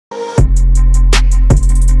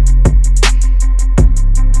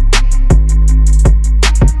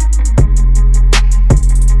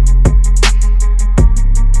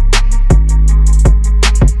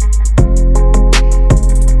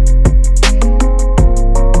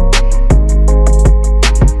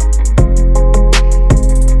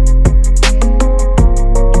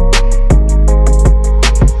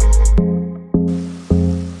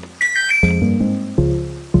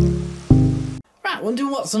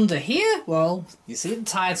What's under here? Well, you see the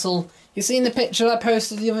title, you see in the picture I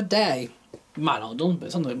posted the other day. You might not have done, but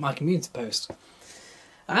it's on my community post.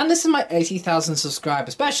 And this is my 80,000 subscriber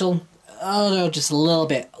special, although just a little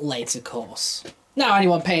bit late, of course. Now,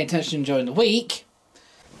 anyone paying attention during the week.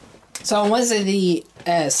 So on Wednesday the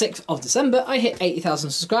 6th of December, I hit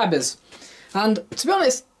 80,000 subscribers. And to be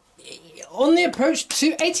honest, on the approach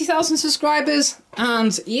to 80,000 subscribers,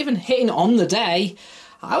 and even hitting on the day,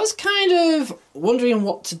 I was kind of wondering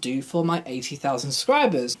what to do for my 80,000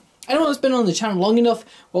 subscribers. Anyone who's been on the channel long enough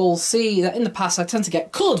will see that in the past I tend to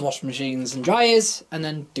get coloured washing machines and dryers and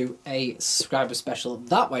then do a subscriber special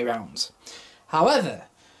that way round. However,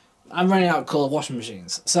 I'm running out of coloured washing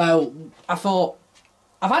machines, so I thought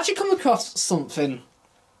I've actually come across something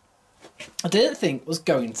I didn't think was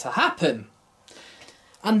going to happen.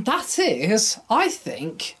 And that is, I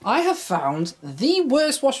think I have found the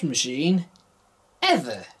worst washing machine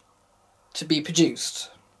ever to be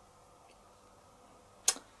produced.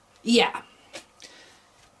 Yeah.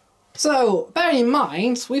 So, bearing in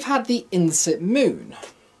mind, we've had the Insit Moon,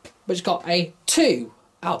 which got a 2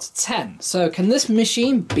 out of 10. So, can this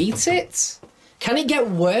machine beat it? Can it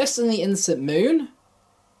get worse than the Insit Moon?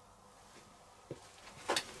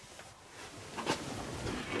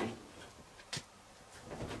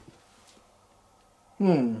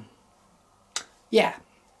 Yeah.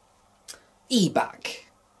 eBack.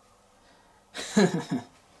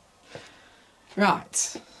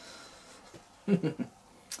 Right.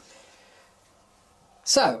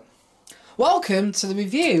 So, welcome to the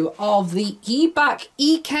review of the eBack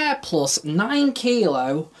eCare Plus 9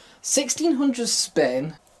 kilo 1600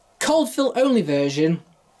 spin cold fill only version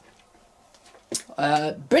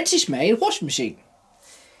British made washing machine.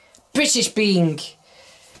 British being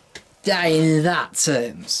in that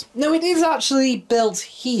terms. No, it is actually built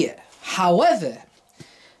here. However,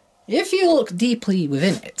 if you look deeply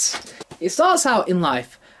within it, it starts out in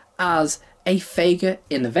life as a Fager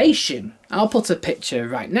innovation. I'll put a picture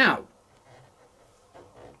right now.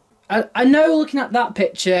 I know looking at that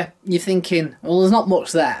picture, you're thinking, well, there's not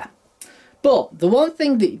much there. But the one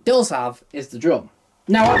thing that it does have is the drum.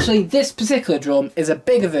 Now, actually, this particular drum is a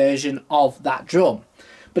bigger version of that drum,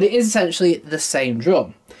 but it is essentially the same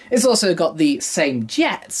drum. It's also got the same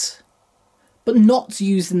jet, but not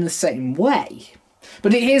used in the same way.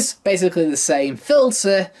 But it is basically the same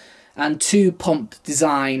filter and 2-pump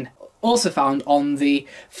design, also found on the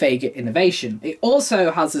Fager Innovation. It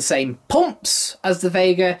also has the same pumps as the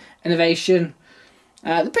Fager Innovation.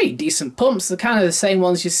 They're pretty decent pumps. They're kind of the same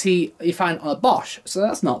ones you find on a Bosch, so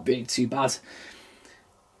that's not really too bad.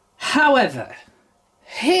 However,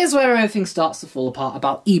 here's where everything starts to fall apart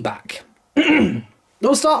about eBack.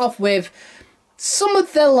 We'll start off with some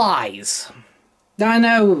of the lies. Now I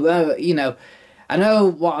know, I know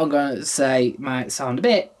what I'm going to say might sound a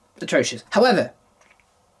bit atrocious. However,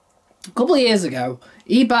 a couple of years ago,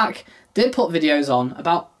 eBack did put videos on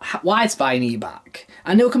about why to buy an eBack,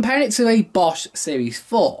 and they were comparing it to a Bosch Series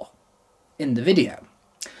 4 in the video.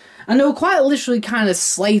 And they were quite literally kind of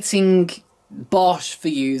slating Bosch for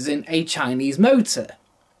using a Chinese motor,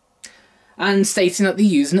 and stating that they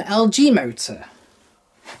use an LG motor.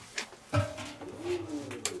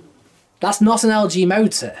 That's not an LG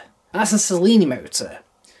motor, that's a Cellini motor.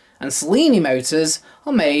 And Cellini motors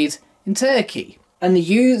are made in Turkey. And the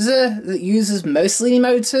user that uses most Cellini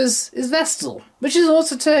motors is Vestel, which is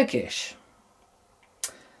also Turkish.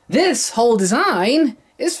 This whole design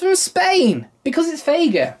is from Spain, because it's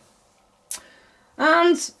Fager.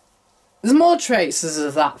 And there's more traces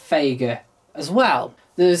of that Fager as well.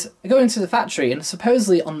 Going to the factory, and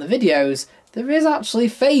supposedly on the videos, there is actually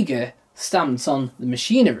Fager stamped on the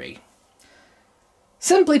machinery.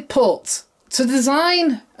 Simply put, to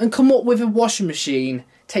design and come up with a washing machine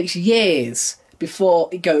takes years before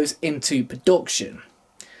it goes into production.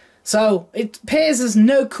 So it appears as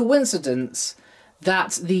no coincidence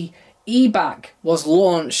that the eBack was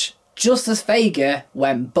launched just as Fager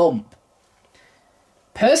went bump.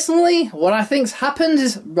 Personally, what I think's happened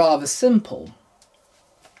is rather simple.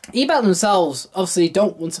 eBack themselves obviously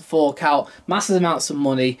don't want to fork out massive amounts of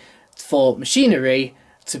money for machinery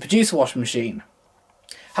to produce a washing machine.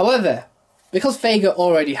 However, because Fager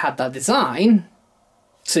already had that design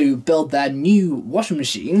to build their new washing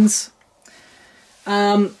machines,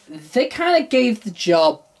 they kind of gave the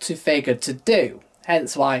job to Fager to do,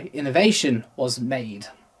 hence why innovation was made.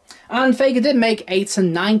 And Fager did make 8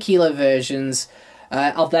 and 9 kilo versions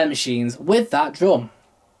of their machines with that drum,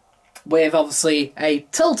 with obviously a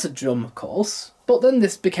tilted drum of course, but then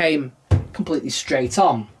this became completely straight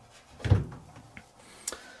on.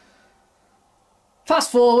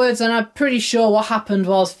 Fast forwards, and I'm pretty sure what happened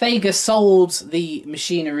was Fager sold the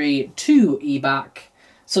machinery to Ebac,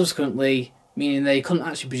 subsequently, meaning they couldn't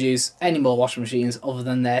actually produce any more washing machines other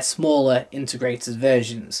than their smaller integrated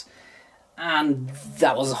versions. And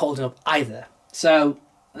that wasn't holding up either. So,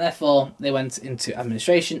 therefore, they went into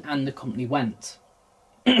administration and the company went.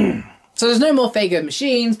 So there's no more Fager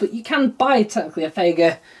machines, but you can buy technically a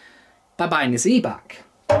Fager by buying this Ebac.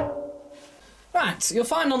 Right, so you'll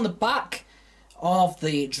find on the back of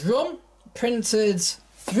the drum, printed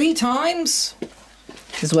 3 times,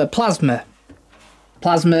 this is the word plasma,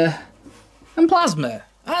 plasma, and plasma.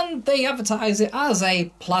 And they advertise it as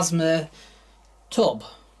a plasma tub,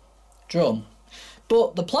 drum.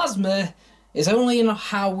 But the plasma is only in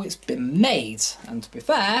how it's been made. And to be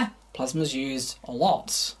fair, plasma's used a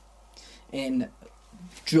lot in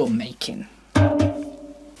drum making.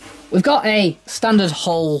 We've got a standard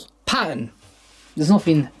hole pattern. There's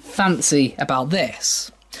nothing fancy about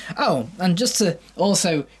this. Oh, and just to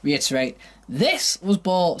also reiterate, this was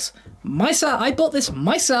bought myself. I bought this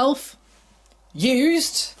myself,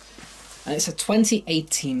 used, and it's a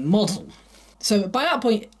 2018 model. So by that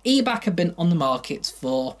point, Ebac had been on the market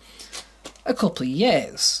for a couple of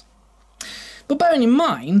years. But bearing in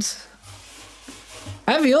mind,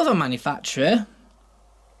 every other manufacturer,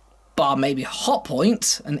 bar maybe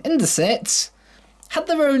Hotpoint and Indesit, had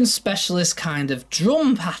their own specialist kind of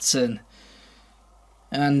drum pattern.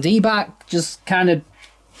 And Ebac just kind of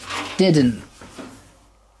didn't.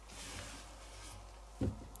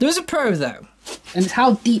 There is a pro though, and it's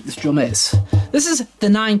how deep this drum is. This is the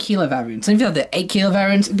 9 kilo variant, and if you have the 8 kilo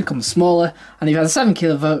variant, it becomes smaller, and if you have the 7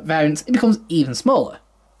 kilo variant, it becomes even smaller.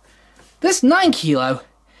 This 9 kilo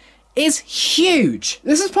is huge.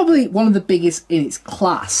 This is probably one of the biggest in its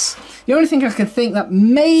class. The only thing I can think that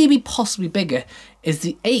may be possibly bigger is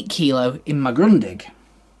the 8 kilo in my Grundig,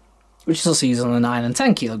 which is also used on the 9 and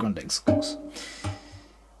 10 kilo Grundigs, of course.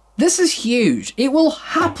 This is huge. It will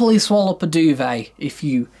happily swallow up a duvet if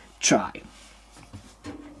you try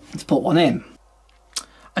to put one in.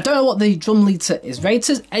 I don't know what the drum litre is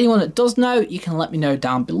rated. Anyone that does know, you can let me know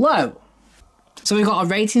down below. So we've got a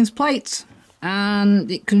ratings plate,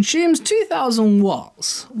 and it consumes 2000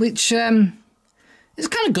 watts, which is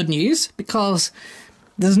kind of good news because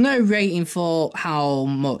there's no rating for how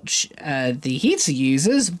much the heater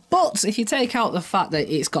uses, but if you take out the fact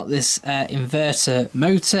that it's got this inverter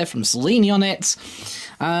motor from Cellini on it,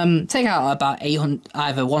 take out about 800,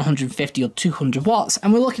 either 150 or 200 watts,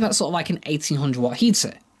 and we're looking at sort of like an 1800 watt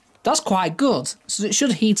heater. That's quite good, so it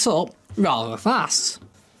should heat up rather fast.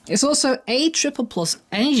 It's also A++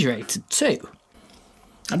 energy rated too.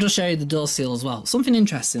 I'll just show you the door seal as well. Something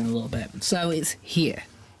interesting a little bit. So it's here.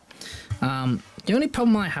 The only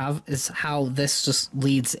problem I have is how this just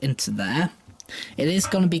leads into there. It is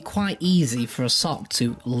going to be quite easy for a sock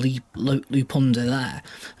to loop under there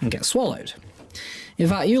and get swallowed. In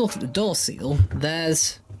fact, you look at the door seal,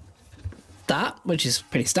 there's that, which is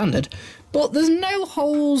pretty standard, but there's no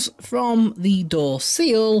holes from the door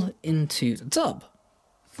seal into the tub.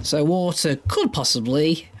 So water could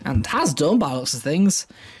possibly, and has done by lots of things,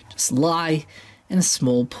 just lie in a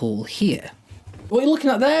small pool here. What you're looking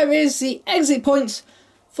at there is the exit points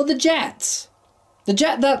for the jet. The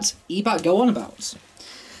jet that Ebac go on about.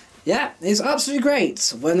 Yeah, it's absolutely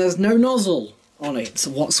great when there's no nozzle on it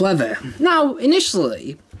whatsoever. Now,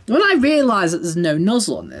 initially, when I realised that there's no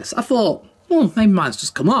nozzle on this, I thought, well, maybe mine's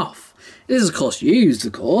just come off. It is, of course, used,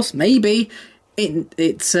 of course. Maybe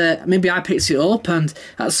maybe I picked it up and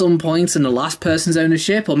at some point in the last person's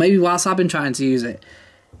ownership, or maybe whilst I've been trying to use it,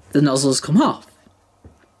 the nozzle's come off.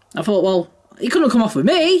 I thought, well, it couldn't have come off with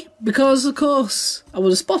me, because, of course, I would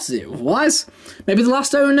have spotted it otherwise. Maybe the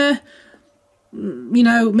last owner, you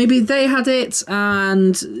know, maybe they had it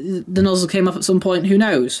and the nozzle came off at some point, who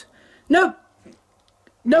knows? Nope.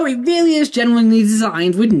 No, it really is genuinely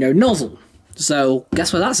designed with no nozzle. So,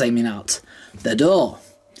 guess what that's aiming at? The door.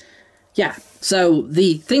 Yeah, so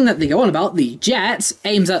the thing that they go on about, the jet,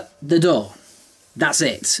 aims at the door. That's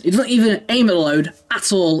it. It doesn't even aim at the load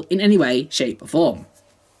at all in any way, shape or form.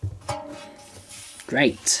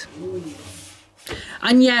 Great.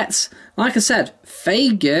 And yet, like I said,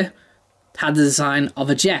 Fager had the design of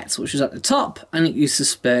a jet, which was at the top, and it used to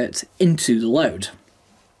spurt into the load.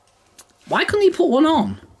 Why couldn't he put one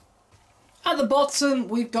on? At the bottom,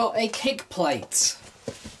 we've got a kick plate.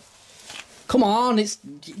 Come on, this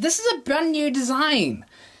is a brand new design.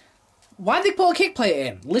 Why did they put a kick plate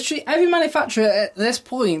in? Literally every manufacturer at this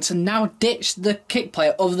point has now ditched the kick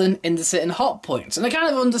plate other than Indesit and Hotpoint. And I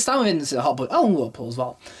kind of understand with Indesit and Hotpoint. Oh, and Whirlpool as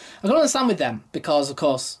well. I can understand with them because, of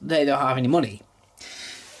course, they don't have any money.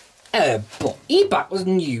 But Ebac was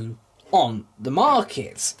new on the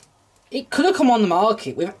market. It could have come on the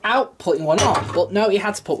market without putting one on, but no, he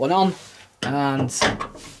had to put one on, and,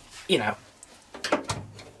 you know,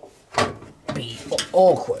 be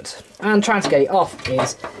awkward. And trying to get it off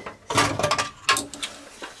is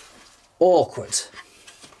awkward.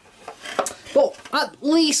 But at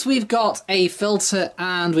least we've got a filter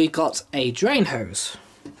and we've got a drain hose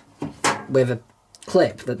with a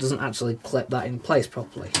clip that doesn't actually clip that in place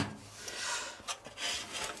properly.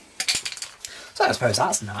 So I suppose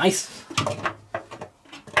that's nice.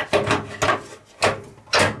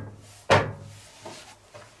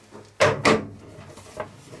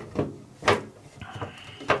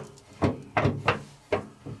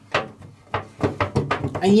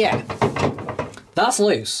 And yeah, that's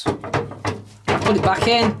loose. Put it back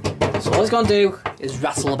in, so all it's going to do is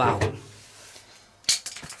rattle about.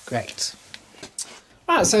 Great.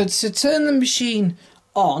 Right, so to turn the machine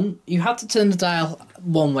on, you have to turn the dial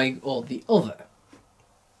one way or the other.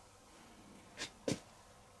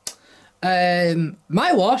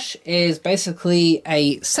 My wash is basically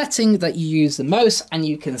a setting that you use the most, and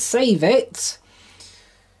you can save it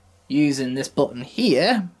using this button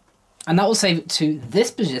here, and that will save it to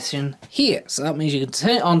this position here. So that means you can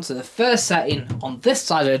turn it on to the first setting on this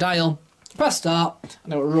side of the dial, press start,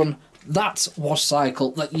 and it will run that wash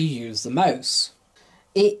cycle that you use the most.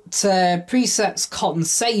 It presets Cotton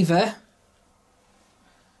Saver,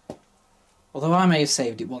 although I may have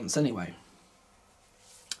saved it once anyway,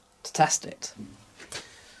 to test it.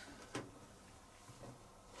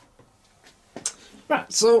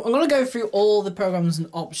 Right, so I'm going to go through all the programs and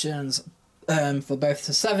options for both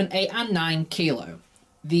the 7, 8 and 9 kilo.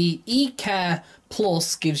 The eCare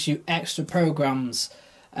Plus gives you extra programs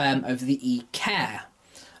over the eCare,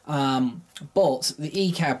 but the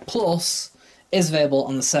eCare Plus is available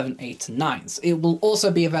on the 7, 8 and 9s. It will also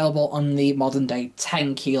be available on the modern day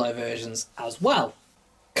 10 kilo versions as well.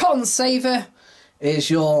 Cotton Saver is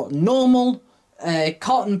your normal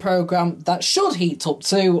cotton program that should heat up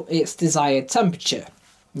to its desired temperature.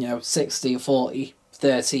 You know, 60 or 40,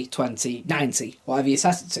 30, 20, 90, whatever you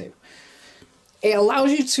set it to. It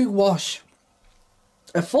allows you to wash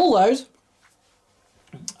a full load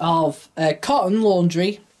of cotton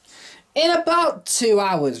laundry in about 2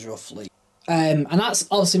 hours roughly. And that's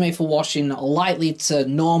obviously made for washing lightly to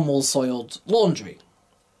normal soiled laundry.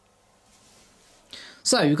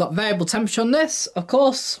 So you've got variable temperature on this, of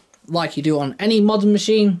course, like you do on any modern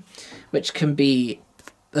machine, which can be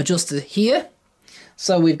adjusted here.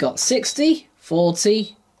 So we've got 60,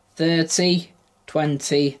 40, 30,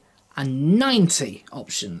 20 and 90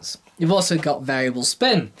 options. You've also got variable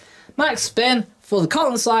spin. Max spin for the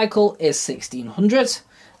cotton cycle is 1600,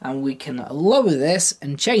 and we can lower this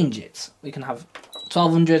and change it. We can have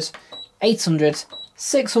 1200, 800,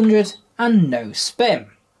 600 and no spin.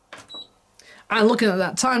 And looking at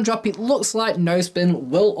that time drop, it looks like no spin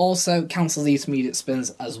will also cancel the intermediate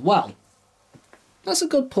spins as well. That's a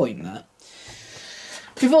good point there.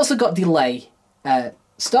 We've also got delay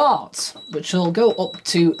start, which will go up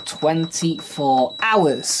to 24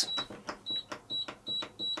 hours.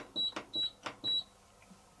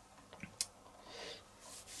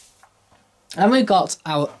 And we've got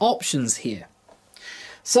our options here.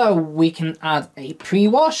 So we can add a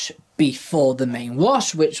pre-wash before the main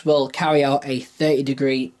wash, which will carry out a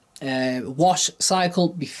 30-degree wash cycle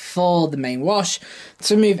before the main wash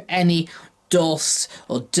to remove any dust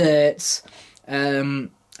or dirt, and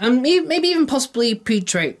maybe even possibly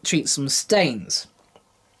pre-treat some stains.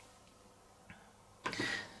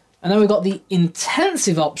 And then we've got the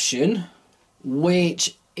intensive option,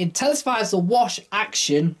 which intensifies the wash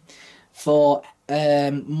action for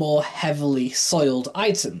more heavily soiled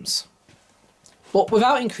items, but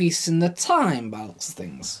without increasing the time by looks of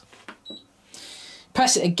things.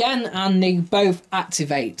 Press it again and they both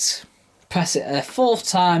activate. Press it a fourth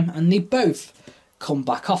time and they both come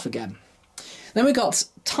back off again. Then we got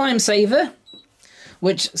Time Saver,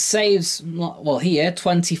 which saves, well here,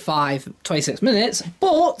 26 minutes,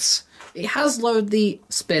 but it has lowered the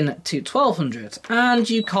spin to 1200 and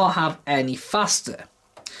you can't have any faster.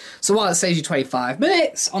 So while it saves you 25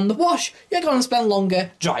 minutes on the wash, you're going to spend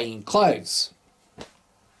longer drying clothes.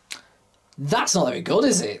 That's not very good,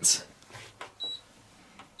 is it?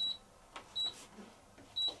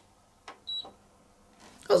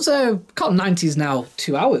 Also, Cotton 90 is now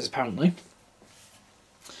 2 hours, apparently.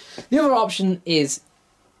 The other option is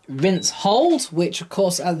Rinse Hold, which, of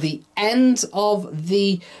course, at the end of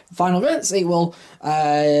the final rinse, it will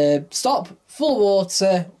stop full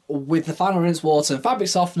water with the final rinse water and fabric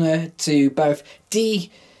softener to both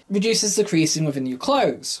reduces the creasing within your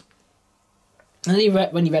clothes. And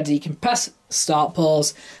then when you're ready, you can press start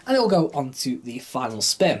pause and it will go on to the final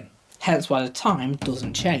spin. Hence why the time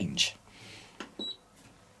doesn't change.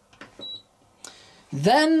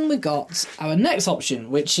 Then we got our next option,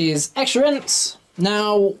 which is extra rinse.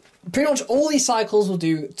 Now, pretty much all these cycles will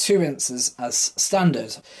do 2 rinses as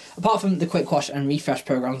standard, apart from the quick wash and refresh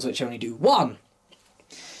programs, which only do 1.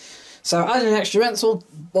 So adding an extra rinse will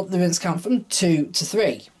up the rinse count from 2 to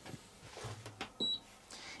 3.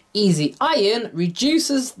 Easy Iron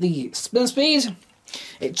reduces the spin speed.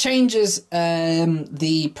 It changes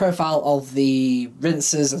the profile of the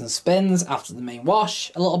rinses and spins after the main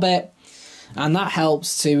wash a little bit, and that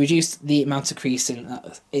helps to reduce the amount of creasing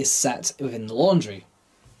that is set within the laundry.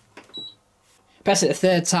 Press it a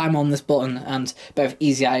 3rd time on this button and both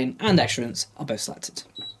Easy Iron and Extra Rinse are both selected.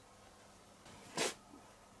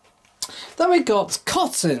 Then we got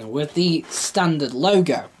Cotton with the standard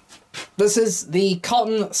logo. This is the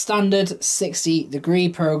Cotton standard 60-degree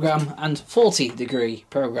program and 40-degree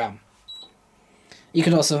program. You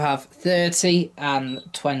can also have 30 and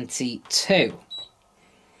 22.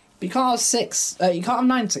 But you can't have you can't have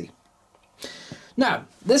 90. Now,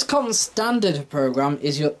 this Cotton standard program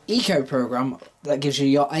is your eco program that gives you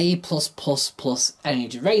your A+++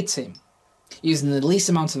 energy rating, using the least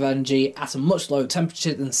amount of energy at a much lower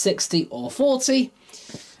temperature than 60 or 40,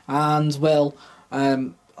 and will,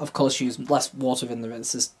 of course, use less water in the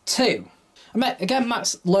rinses too. Again,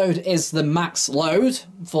 max load is the max load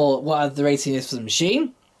for whatever the rating is for the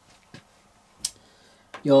machine.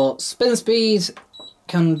 Your spin speed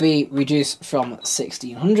can be reduced from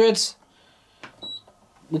 1600.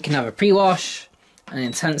 We can have a pre-wash and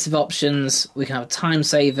intensive options. We can have a time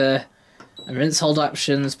saver and rinse hold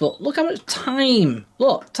options. But look how much time.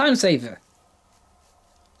 Look, time saver.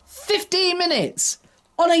 15 minutes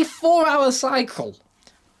on a 4-hour cycle.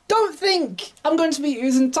 Don't think I'm going to be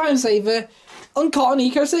using time saver on Cotton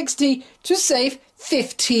Eco 60 to save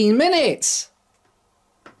 15 minutes.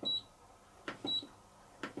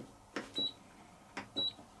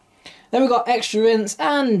 Then we've got extra rinse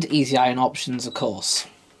and Easy Iron options, of course.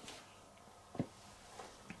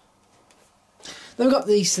 Then we've got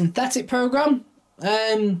the synthetic program,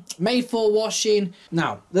 made for washing.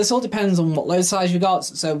 Now, this all depends on what load size you got.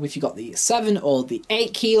 So if you got the 7 or the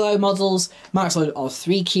 8 kilo models, max load of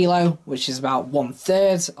 3 kilo, which is about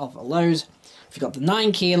 1/3 of a load. If you got the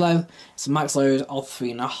 9 kilo, it's a max load of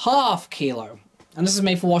 3.5 kilo. And this is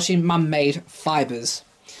made for washing man-made fibres,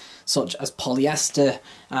 such as polyester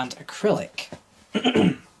and acrylic.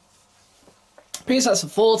 Presets are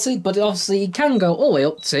 40, but obviously you can go all the way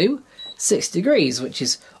up to 6 degrees, which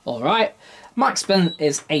is alright. Max spin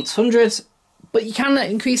is 800, but you can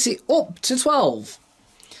increase it up to 12.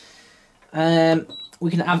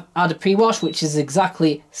 We can add a pre-wash, which is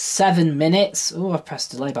exactly 7 minutes. Oh, I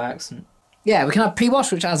pressed delay by accident. Yeah, we can have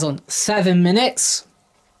pre-wash, which adds on 7 minutes.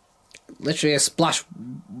 Literally a splash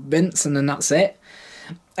rinse and then that's it.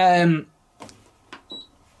 Then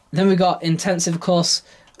we've got intensive, of course.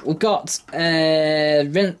 We've got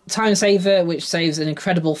time saver, which saves an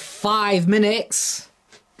incredible 5 minutes.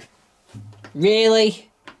 Really?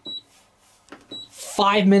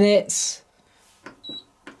 5 minutes?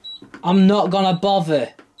 I'm not gonna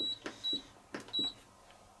bother.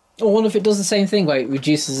 I wonder if it does the same thing where it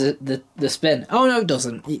reduces the spin. Oh no, it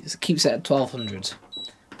doesn't. It keeps it at 1200.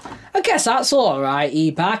 I guess that's alright,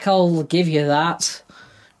 eBack. I'll give you that.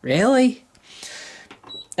 Really?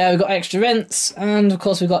 We've got extra rinse, and of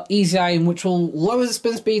course we've got Easy Iron, which will lower the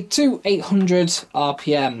spin speed to 800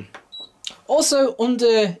 RPM. Also,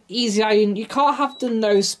 under Easy Iron, you can't have the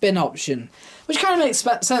no spin option, which kind of makes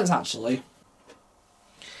sense actually.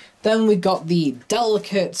 Then we've got the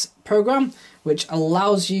Delicate program, which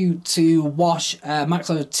allows you to wash a max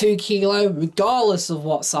load of 2 kilo, regardless of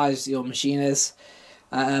what size your machine is,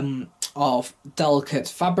 of delicate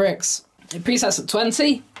fabrics. It presets at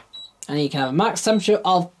 20, and you can have a max temperature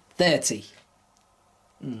of 30.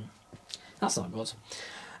 That's not good.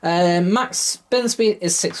 Max spin speed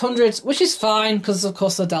is 600, which is fine, because of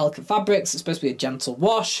course they're delicate fabrics. It's supposed to be a gentle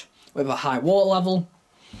wash with a high water level.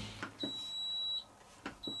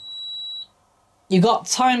 You've got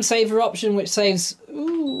time saver option, which saves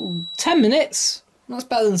 10 minutes. That's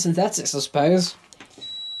better than synthetics, I suppose.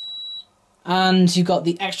 And you've got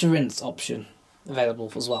the extra rinse option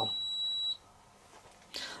available as well.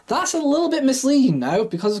 That's a little bit misleading though,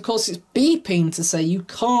 because of course it's beeping to say you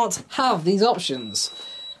can't have these options.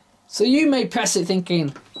 So you may press it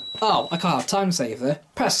thinking, oh, I can't have time saver,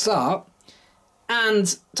 press start,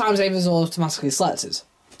 and time saver is automatically selected.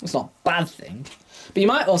 It's not a bad thing. But you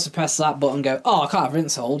might also press that button and go, oh, I can't have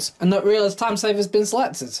rinse holds, and not realise time saver's been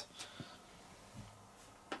selected.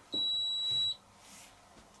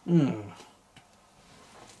 Then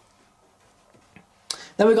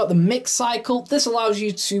we've got the mix cycle. This allows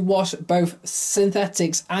you to wash both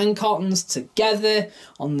synthetics and cottons together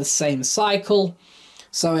on the same cycle.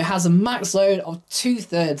 So it has a max load of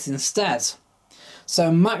 2/3 instead.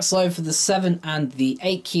 So max load for the 7 and the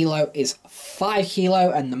 8 kilo is 5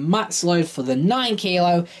 kilo, and the max load for the 9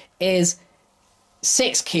 kilo is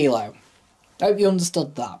 6 kilo. Hope you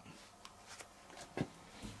understood that.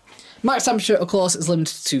 Max temperature, of course, is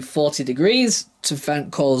limited to 40 degrees to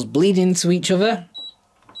prevent cores bleeding to each other,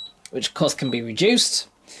 which of course can be reduced.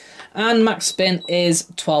 And max spin is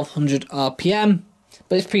 1200 RPM,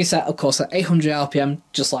 but it's preset, of course, at 800 RPM,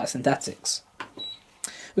 just like synthetics.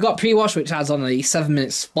 We've got pre-wash, which adds on a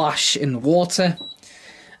 7-minute splash in the water,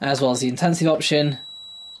 as well as the intensive option.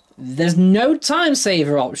 There's no time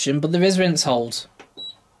saver option, but there is rinse hold.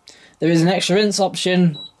 There is an extra rinse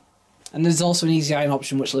option, and there's also an easy iron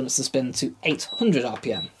option, which limits the spin to 800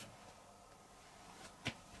 RPM.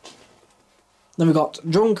 Then we've got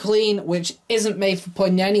drum clean, which isn't made for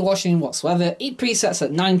putting any washing whatsoever. It presets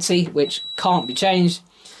at 90, which can't be changed,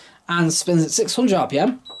 and spins at 600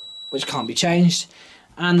 RPM, which can't be changed.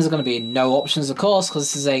 And there's going to be no options, of course, because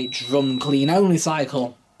this is a drum clean only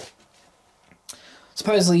cycle.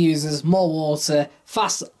 Supposedly uses more water,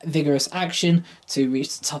 fast, vigorous action to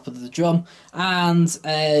reach the top of the drum, and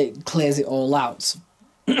clears it all out.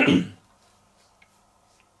 But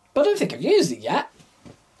I don't think I've used it yet.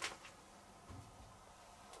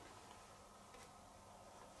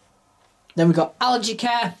 Then we've got Allergy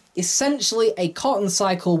Care, essentially a cotton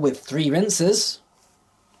cycle with 3 rinses.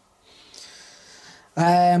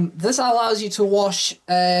 This allows you to wash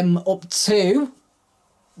up to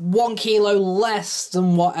 1 kilo less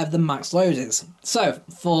than whatever the max load is. So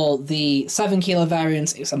for the 7 kilo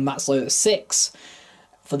variant, it's a max load of 6.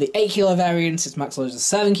 For the 8 kilo variant, its max load is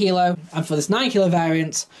 7 kilo. And for this 9 kilo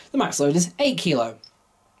variant, the max load is 8 kilo.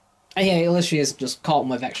 And yeah, it literally is just cotton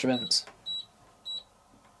with extra rinse.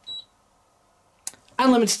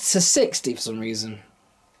 And limited to 60 for some reason.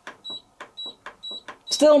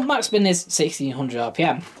 Still, max spin is 1600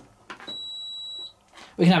 RPM.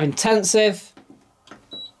 We can have intensive.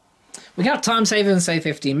 We can have time saver and say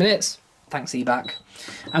 15 minutes. Thanks, eBack.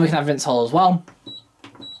 And we can have rinse hold as well.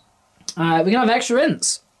 We can have extra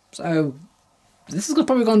rinse. So this is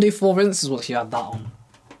probably going to do 4 rinses once you add that on.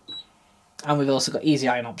 And we've also got easy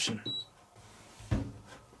iron option.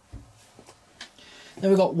 Then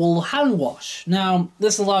we've got wool hand wash. Now,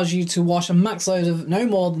 this allows you to wash a max load of no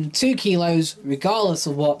more than 2 kilos, regardless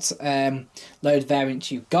of what load variant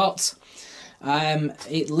you've got.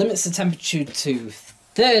 It limits the temperature to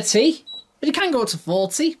 30, but it can go up to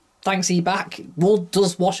 40. Thanks, eBack. Wool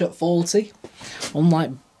does wash at 40, unlike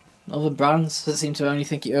other brands that seem to only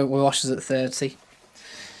think it washes at 30.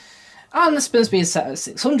 And the spin speed is set at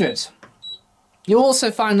 600. You'll also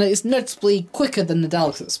find that it's noticeably quicker than the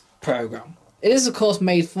Delicates program. It is, of course,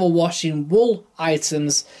 made for washing wool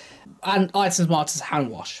items and items marked as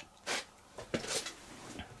hand wash.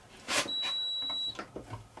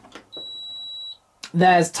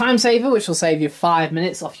 There's time saver, which will save you 5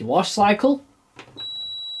 minutes off your wash cycle.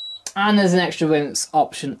 And there's an extra rinse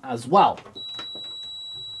option as well.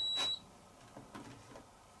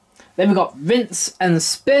 Then we've got rinse and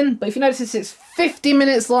spin, but if you notice it's 50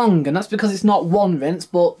 minutes long, and that's because it's not 1 rinse,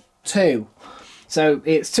 but 2. So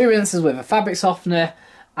it's 2 rinses with a fabric softener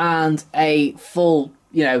and a full,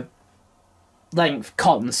 length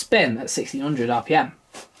cotton spin at 1600 RPM.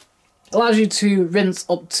 It allows you to rinse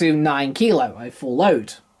up to 9 kilo, a full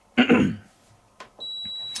load.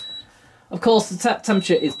 Of course, the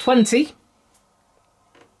temperature is 20,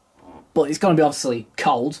 but it's going to be obviously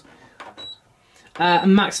cold.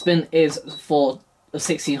 And max spin is for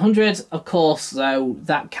 1600. Of course, though,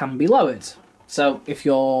 that can be lowered. So if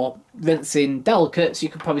you're rinsing Delicates, you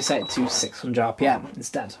could probably set it to 600 RPM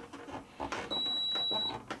instead.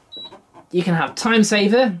 You can have time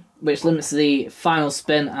saver, which limits the final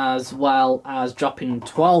spin as well as dropping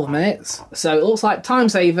 12 minutes. So it looks like time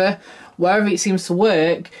saver, wherever it seems to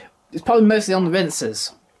work, it's probably mostly on the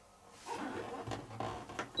rinses.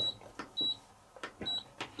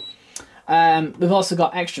 We've also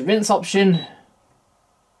got extra rinse option.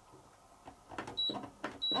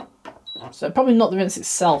 So probably not the rinse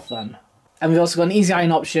itself then. And we've also got an easy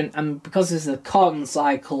iron option, and because this is a cotton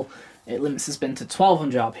cycle, it limits the spin to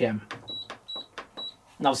 1200 RPM.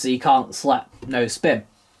 And obviously you can't select no spin.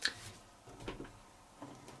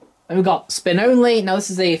 And we've got spin only. Now this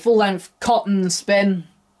is a full length cotton spin.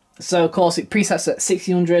 So of course it presets at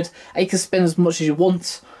 1600. You can spin as much as you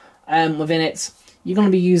want within it. You're going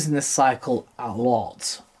to be using this cycle a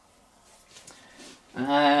lot.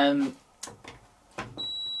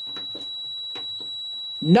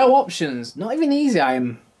 No options, not even easy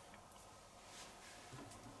iron.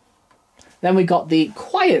 Then we got the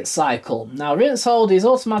quiet cycle. Now rinse hold is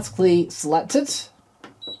automatically selected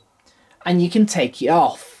and you can take it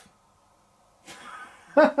off.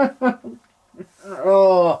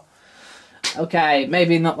 Oh, okay,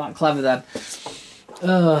 maybe not that clever then.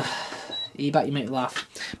 You bet you make me laugh.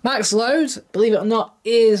 Max load, believe it or not,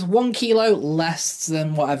 is 1 kilo less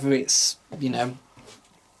than whatever it's, you know,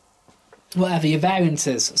 whatever your variant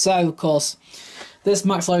is. So, of course, this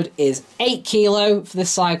max load is 8 kilo for this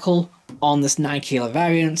cycle on this 9 kilo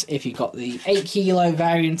variant. If you've got the 8 kilo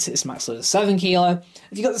variant, it's max load of 7 kilo.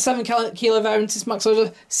 If you've got the 7 kilo variant, it's max load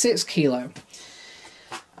of 6 kilo.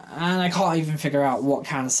 And I can't even figure out what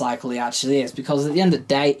kind of cycle it actually is, because at the end of the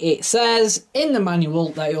day, it says in the manual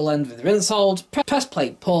that you'll end with the rinse hold, press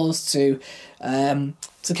play pause to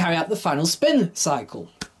carry out the final spin cycle.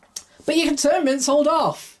 But you can turn rinse hold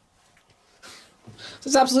off. So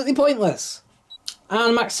it's absolutely pointless.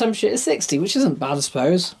 And max temperature is 60, which isn't bad, I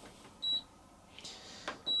suppose.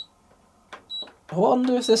 I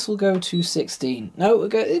wonder if this will go to 16. No,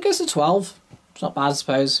 it goes to 12. It's not bad, I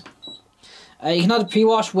suppose. You can add a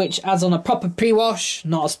pre-wash, which adds on a proper pre-wash,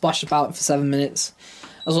 not a splash about for 7 minutes.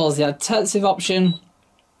 As well as the intensive option.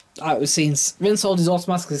 We've seen rinse hold is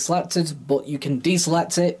automatically selected, but you can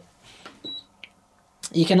deselect it.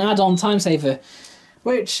 You can add on time saver,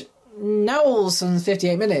 which now all of a sudden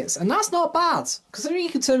 58 minutes, and that's not bad. Considering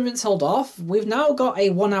you can turn rinse hold off, we've now got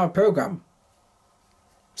a 1 hour program,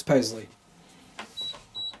 supposedly.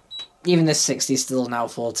 Even this 60 is still now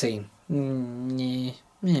 14. Yeah,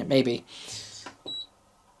 maybe.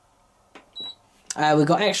 We've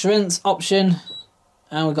got extra rinse option,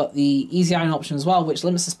 and we've got the easy iron option as well, which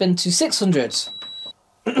limits the spin to 600.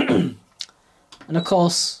 And of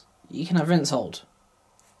course, you can have rinse hold.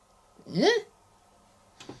 Yeah?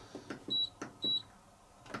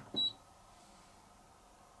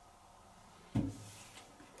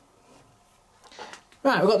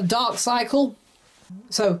 Right, we've got the dark cycle.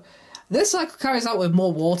 So, this cycle carries out with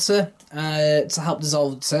more water to help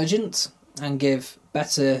dissolve detergent and give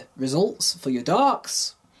better results for your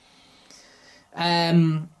darks.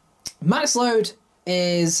 Max load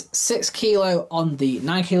is 6 kilo on the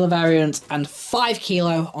 9 kilo variant and 5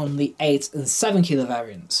 kilo on the 8 and 7 kilo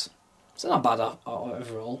variants. So not bad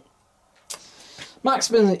overall. Max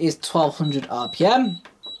spin is 1200 RPM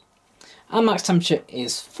and max temperature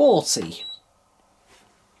is 40.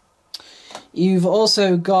 You've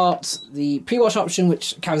also got the pre-wash option,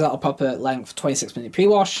 which carries out a proper length 26-minute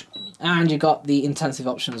pre-wash, and you've got the intensive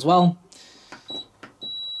option as well.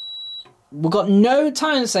 We've got no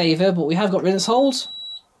time saver, but we have got rinse hold.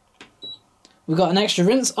 We've got an extra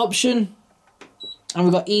rinse option, and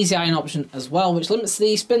we've got easy iron option as well, which limits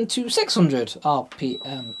the spin to 600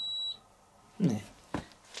 RPM. Yeah.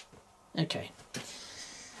 Okay.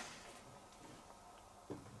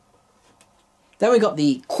 Then we got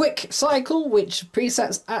the quick cycle, which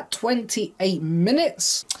presets at 28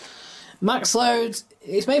 minutes. Max load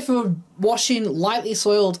is made for washing lightly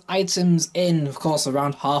soiled items in, of course,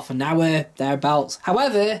 around half an hour, thereabouts.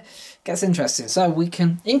 However, it gets interesting. So we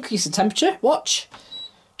can increase the temperature, watch,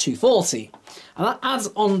 to 40. And that adds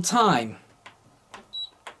on time.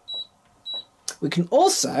 We can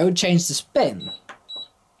also change the spin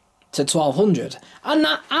to 1200. And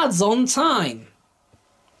that adds on time.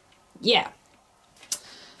 Yeah.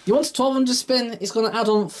 You want a 1200 spin, it's going to add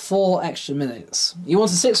on 4 extra minutes. You want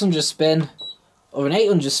a 600 spin or an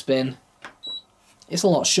 800 spin, it's a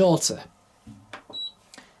lot shorter.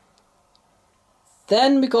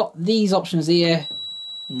 Then we got these options here.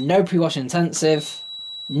 No pre-wash intensive,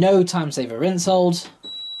 no time saver rinse hold,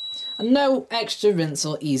 and no extra rinse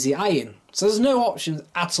or easy iron. So there's no options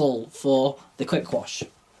at all for the quick wash.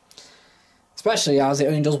 Especially as it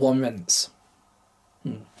only does 1 rinse.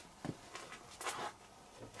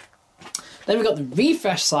 Then we've got the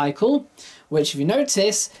refresh cycle, which if you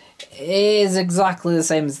notice is exactly the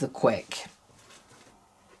same as the quick.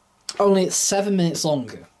 Only it's 7 minutes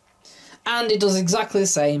longer. And it does exactly the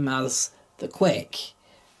same as the quick.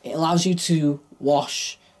 It allows you to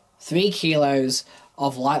wash 3 kilos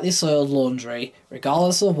of lightly soiled laundry,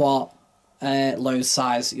 regardless of what load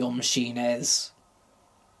size your machine is.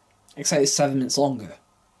 Except it's 7 minutes longer.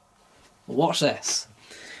 Well, watch this.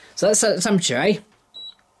 So let's set the temperature, eh?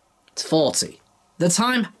 To 40. The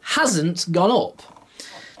time hasn't gone up.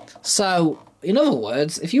 So, in other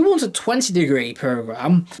words, if you want a 20-degree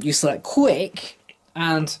program, you select quick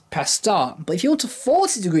and press start. But if you want a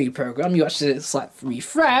 40-degree program, you actually select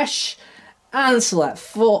refresh and select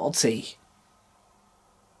 40.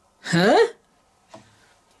 Huh?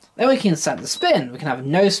 Then we can set the spin. We can have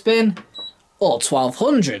no spin or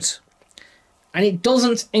 1200. And it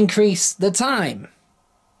doesn't increase the time.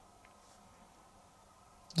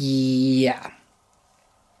 Yeah.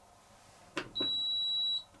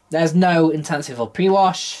 There's no intensive or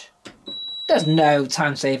pre-wash. There's no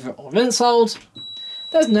time saver or rinse hold.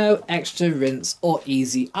 There's no extra rinse or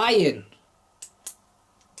easy iron.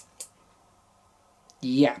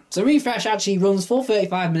 Yeah, so refresh actually runs for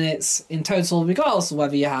 35 minutes in total, regardless of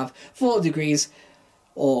whether you have 40 degrees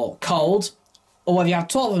or cold, or whether you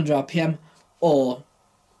have 1200 RPM or,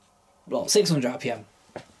 well, 600 RPM.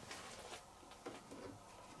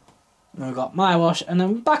 And we've got my wash, and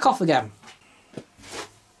then back off again.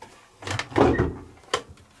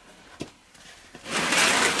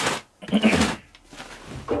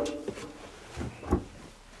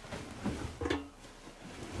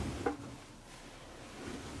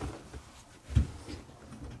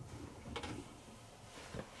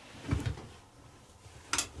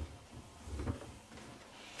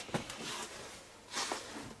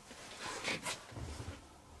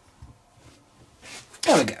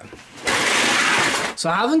 There we go. So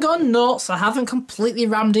I haven't gone nuts, I haven't completely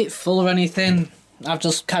rammed it full or anything. I've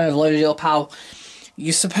just kind of loaded it up how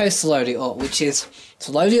you're supposed to load it up, which is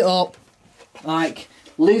to load it up like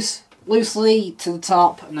loosely to the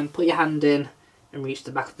top and then put your hand in and reach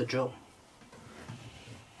the back of the drum.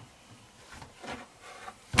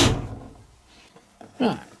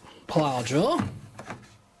 Right, pull out our drawer.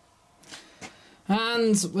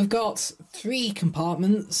 And we've got 3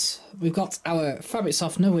 compartments. We've got our fabric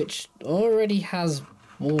softener, which already has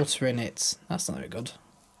water in it. That's not very good.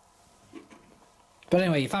 But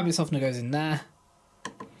anyway, your fabric softener goes in there.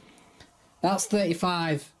 That's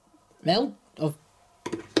 35 ml of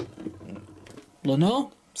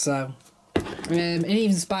Lenor. So, and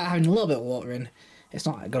even despite having a little bit of water in, it's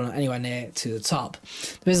not going anywhere near to the top.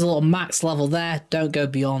 There is a little max level there. Don't go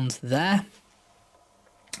beyond there,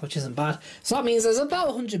 which isn't bad. So that means there's about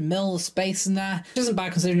 100 ml of space in there, which isn't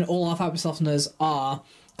bad considering all our fabric softeners are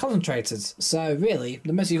concentrated. So really,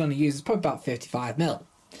 the most you're going to use is probably about 55 ml.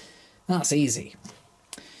 That's easy.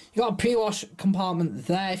 You've got a pre-wash compartment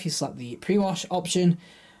there if you select the pre-wash option.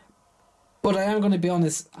 But I am going to be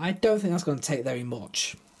honest, I don't think that's going to take very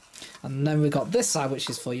much. And then we've got this side, which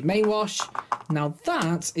is for your main wash. Now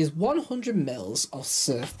that is 100 ml of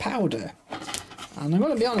surf powder. And I'm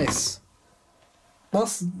going to be honest,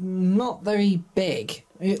 that's not very big.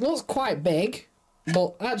 It looks quite big,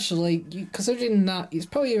 but actually, considering that it's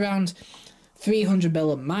probably around 300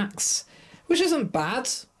 ml max, which isn't bad,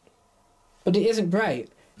 but it isn't great.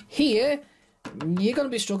 Here, you're going to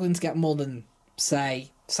be struggling to get more than,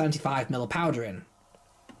 say, 75 ml of powder in.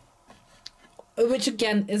 Which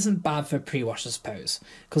again isn't bad for a pre-wash, I suppose,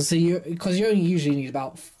 because you only usually need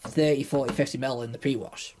about 30, 40, 50 ml in the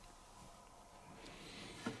pre-wash.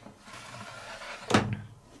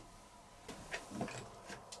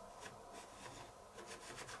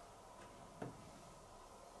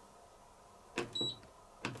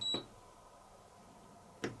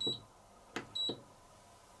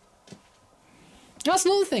 That's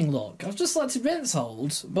another thing, look. I've just selected rinse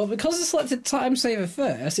hold, but because I selected time saver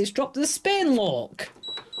first, it's dropped the spin, look.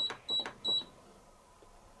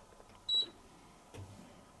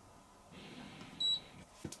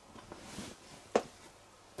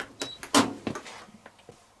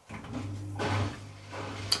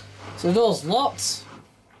 So the door's locked.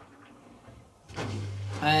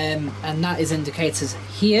 And that is indicated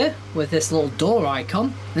here with this little door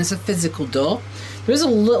icon. And it's a physical door. There is a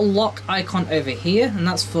little lock icon over here, and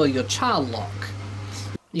that's for your child lock.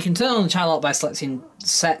 You can turn on the child lock by selecting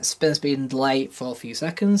set spin speed and delay for a few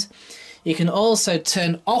seconds. You can also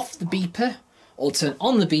turn off the beeper or turn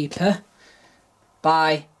on the beeper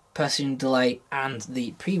by pressing delay and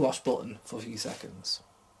the pre-wash button for a few seconds.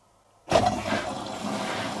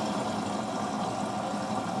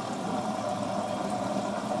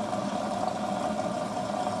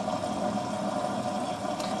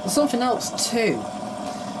 There's something else too.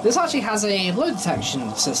 This actually has a load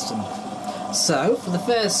detection system. So, for the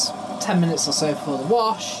first 10 minutes or so before the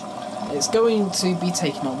wash, it's going to be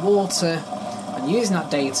taking on water and using that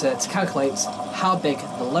data to calculate how big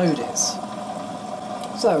the load is.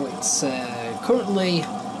 So, it's currently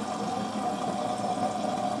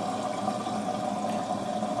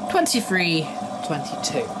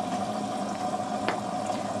 23:22.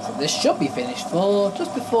 So this should be finished for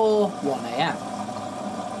just before 1 AM.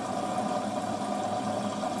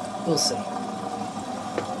 We'll see.